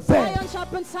aiguise le fer.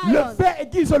 Le fer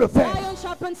aiguise le fer.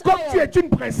 Comme tu es une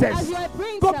princesse,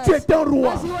 comme tu es un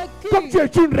roi, comme tu es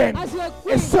une reine.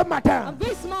 Et ce matin,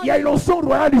 il y a une onction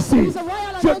royale ici.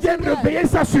 Je viens de réveiller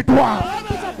ça sur toi.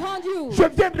 Je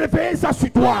viens de réveiller ça sur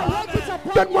toi.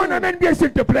 Donne-moi un amen bien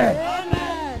s'il te plaît.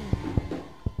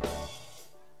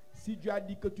 Si Dieu a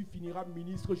dit que tu finiras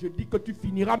ministre, je dis que tu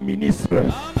finiras ministre.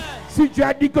 Amen. Si Dieu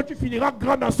a dit que tu finiras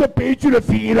grand dans ce pays, tu le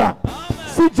finiras. Amen.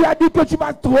 Si Dieu a dit que tu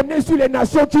vas trôner sur les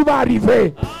nations, tu vas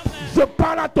arriver. Amen. Je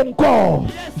parle à ton corps.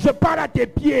 Yes. Je parle à tes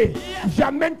pieds. Yes.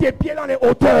 J'amène tes pieds dans les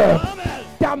hauteurs. Amen.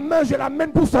 Ta main, je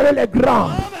l'amène pour saluer les grands.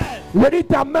 Amen. Je dis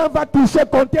ta main va toucher,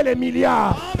 compter les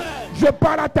milliards. Amen. Je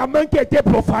parle à ta main qui a été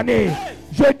profanée. Hey.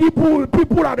 Je dis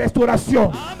pour la restauration.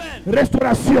 Amen.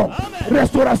 Restauration. Amen.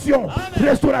 Restauration. Amen.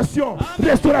 Restauration. Amen.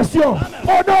 Restauration. Amen.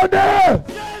 Au nom de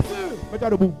Jésus. Mets-toi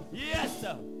debout. Yes.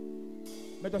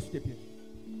 Mets-toi sur tes pieds.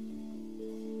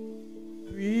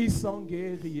 Puissant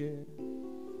guerrier,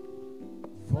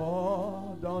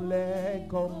 fort dans les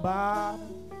combats.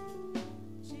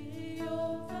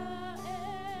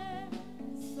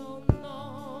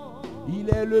 Il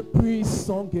est le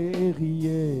puissant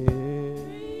guerrier.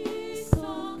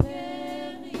 Puissant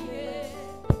guerrier,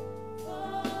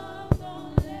 fort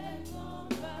dans les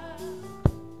combats.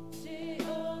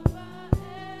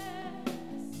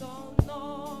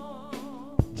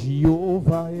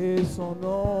 Jéhovah est son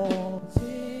nom.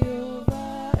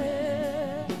 Jéhovah est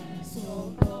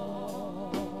son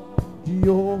nom.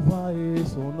 Jéhovah est son nom. Jéhovah est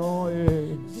son nom.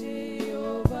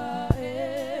 Jéhovah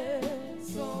est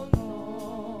son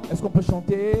nom. Est-ce qu'on peut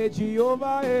chanter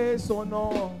Jéhovah est son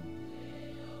nom?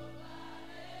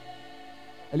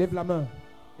 Élève la main.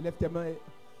 Élève tes mains.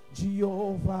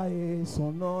 Jéhovah est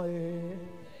son nom.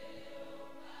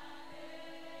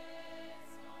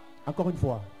 Encore une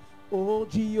fois. Oh,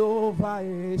 Jéhovah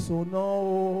est son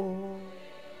nom.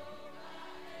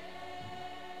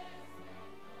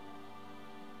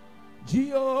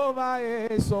 Jéhovah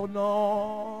est son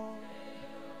nom.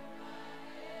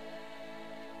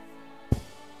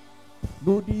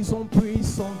 Nous disons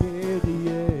puissant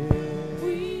guerrier.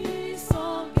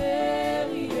 Puissant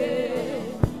guerrier,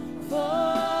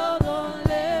 fort dans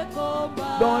les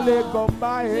combats. Dans les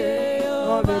combats,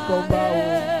 dans les combats,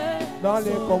 dans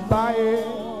les combats,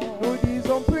 nous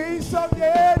disons puissant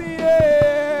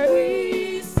guerrier.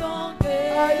 Puissant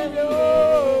guerrier,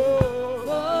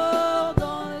 fort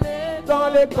dans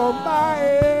les combats.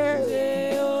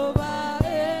 Jéhovah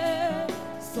est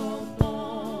son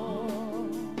nom.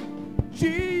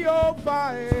 Jéhovah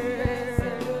est.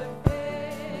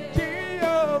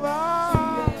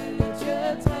 Jéhovah.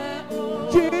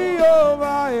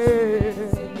 Jéhovah est.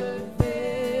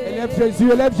 Élève Jésus,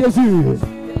 élève Jésus.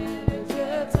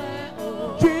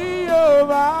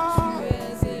 Jéhovah.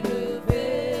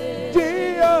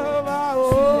 Jéhovah, oh.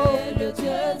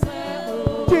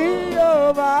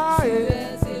 Jéhovah est.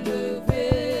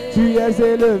 Tu es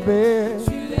élevé.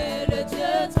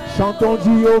 Chantons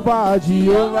Jéhovah,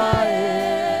 Jéhovah est.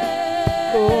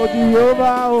 Oh,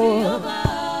 Jéhovah, oh.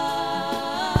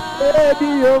 Eh,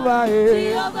 Jéhovah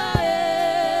est.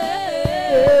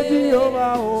 Eh,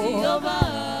 Jéhovah, oh.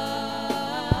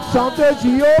 Chantez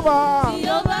Jéhovah.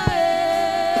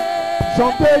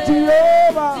 Chantez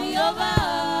Jéhovah.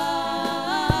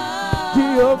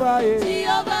 Jéhovah est.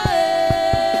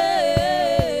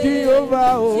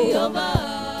 Jéhovah, oh.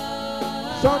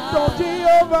 Chantons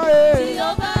Jéhovah est.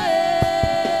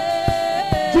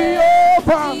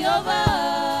 Jéhovah.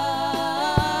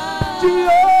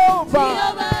 Jéhovah.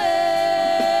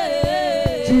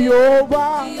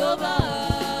 Jéhovah.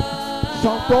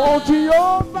 Chantons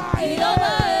Jéhovah est.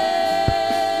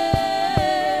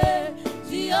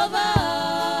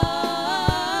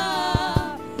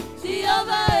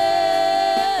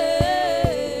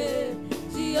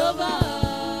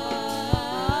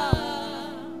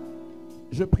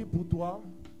 Je prie pour toi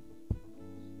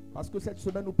parce que cette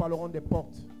semaine nous parlerons des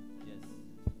portes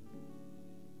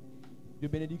de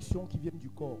bénédiction qui viennent du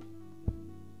corps.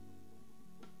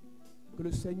 Que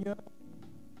le Seigneur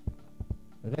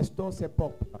restaure ses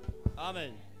portes.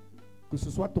 Amen. Que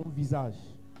ce soit ton visage.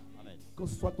 Amen. Que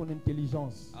ce soit ton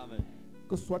intelligence. Amen.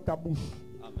 Que ce soit ta bouche.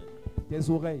 Amen. Tes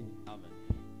oreilles. Amen.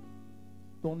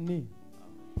 Ton nez.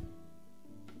 Amen.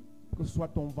 Que ce soit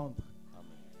ton ventre. Amen.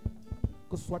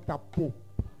 Que ce soit ta peau.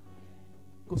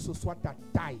 Que ce soit ta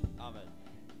taille. Amen.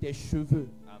 Tes cheveux.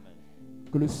 Amen.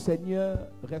 Que le Seigneur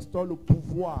restaure le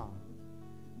pouvoir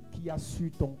qui a su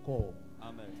ton corps.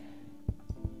 Amen.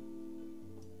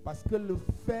 Parce que le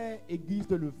fer aiguise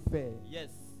le fer.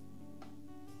 Yes.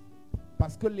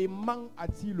 Parce que l'aimant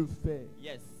attire le fer.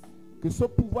 Yes. Que ce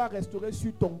pouvoir restaurer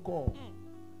sur ton corps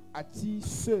attire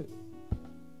ceux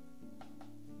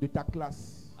de ta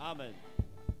classe. Amen.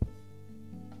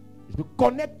 Je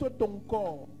connecte ton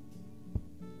corps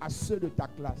à ceux de ta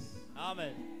classe.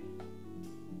 Amen.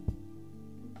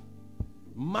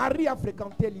 Marie a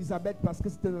fréquenté Elisabeth parce que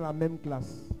c'était dans la même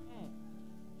classe.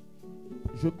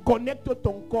 Je connecte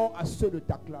ton corps à ceux de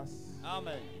ta classe.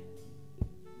 Amen.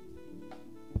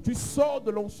 Tu sors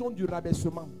de l'onction du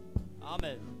rabaissement.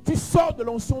 Amen. Tu sors de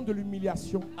l'onction de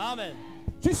l'humiliation. Amen.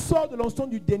 Tu sors de l'onction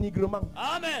du dénigrement.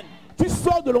 Amen. Tu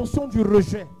sors de l'onction du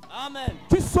rejet. Amen.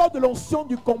 Tu sors de l'onction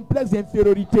du complexe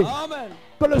d'infériorité. Amen.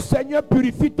 Que le Seigneur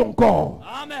purifie ton corps.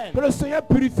 Amen. Que le Seigneur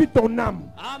purifie ton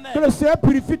âme. Amen. Que le Seigneur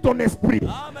purifie ton esprit.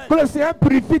 Amen. Que le Seigneur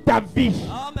purifie ta vie.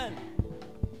 Amen.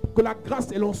 Que la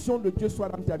grâce et l'onction de Dieu soient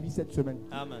dans ta vie cette semaine.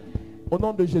 Amen. Au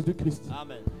nom de Jésus-Christ.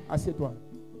 Amen. Assieds-toi.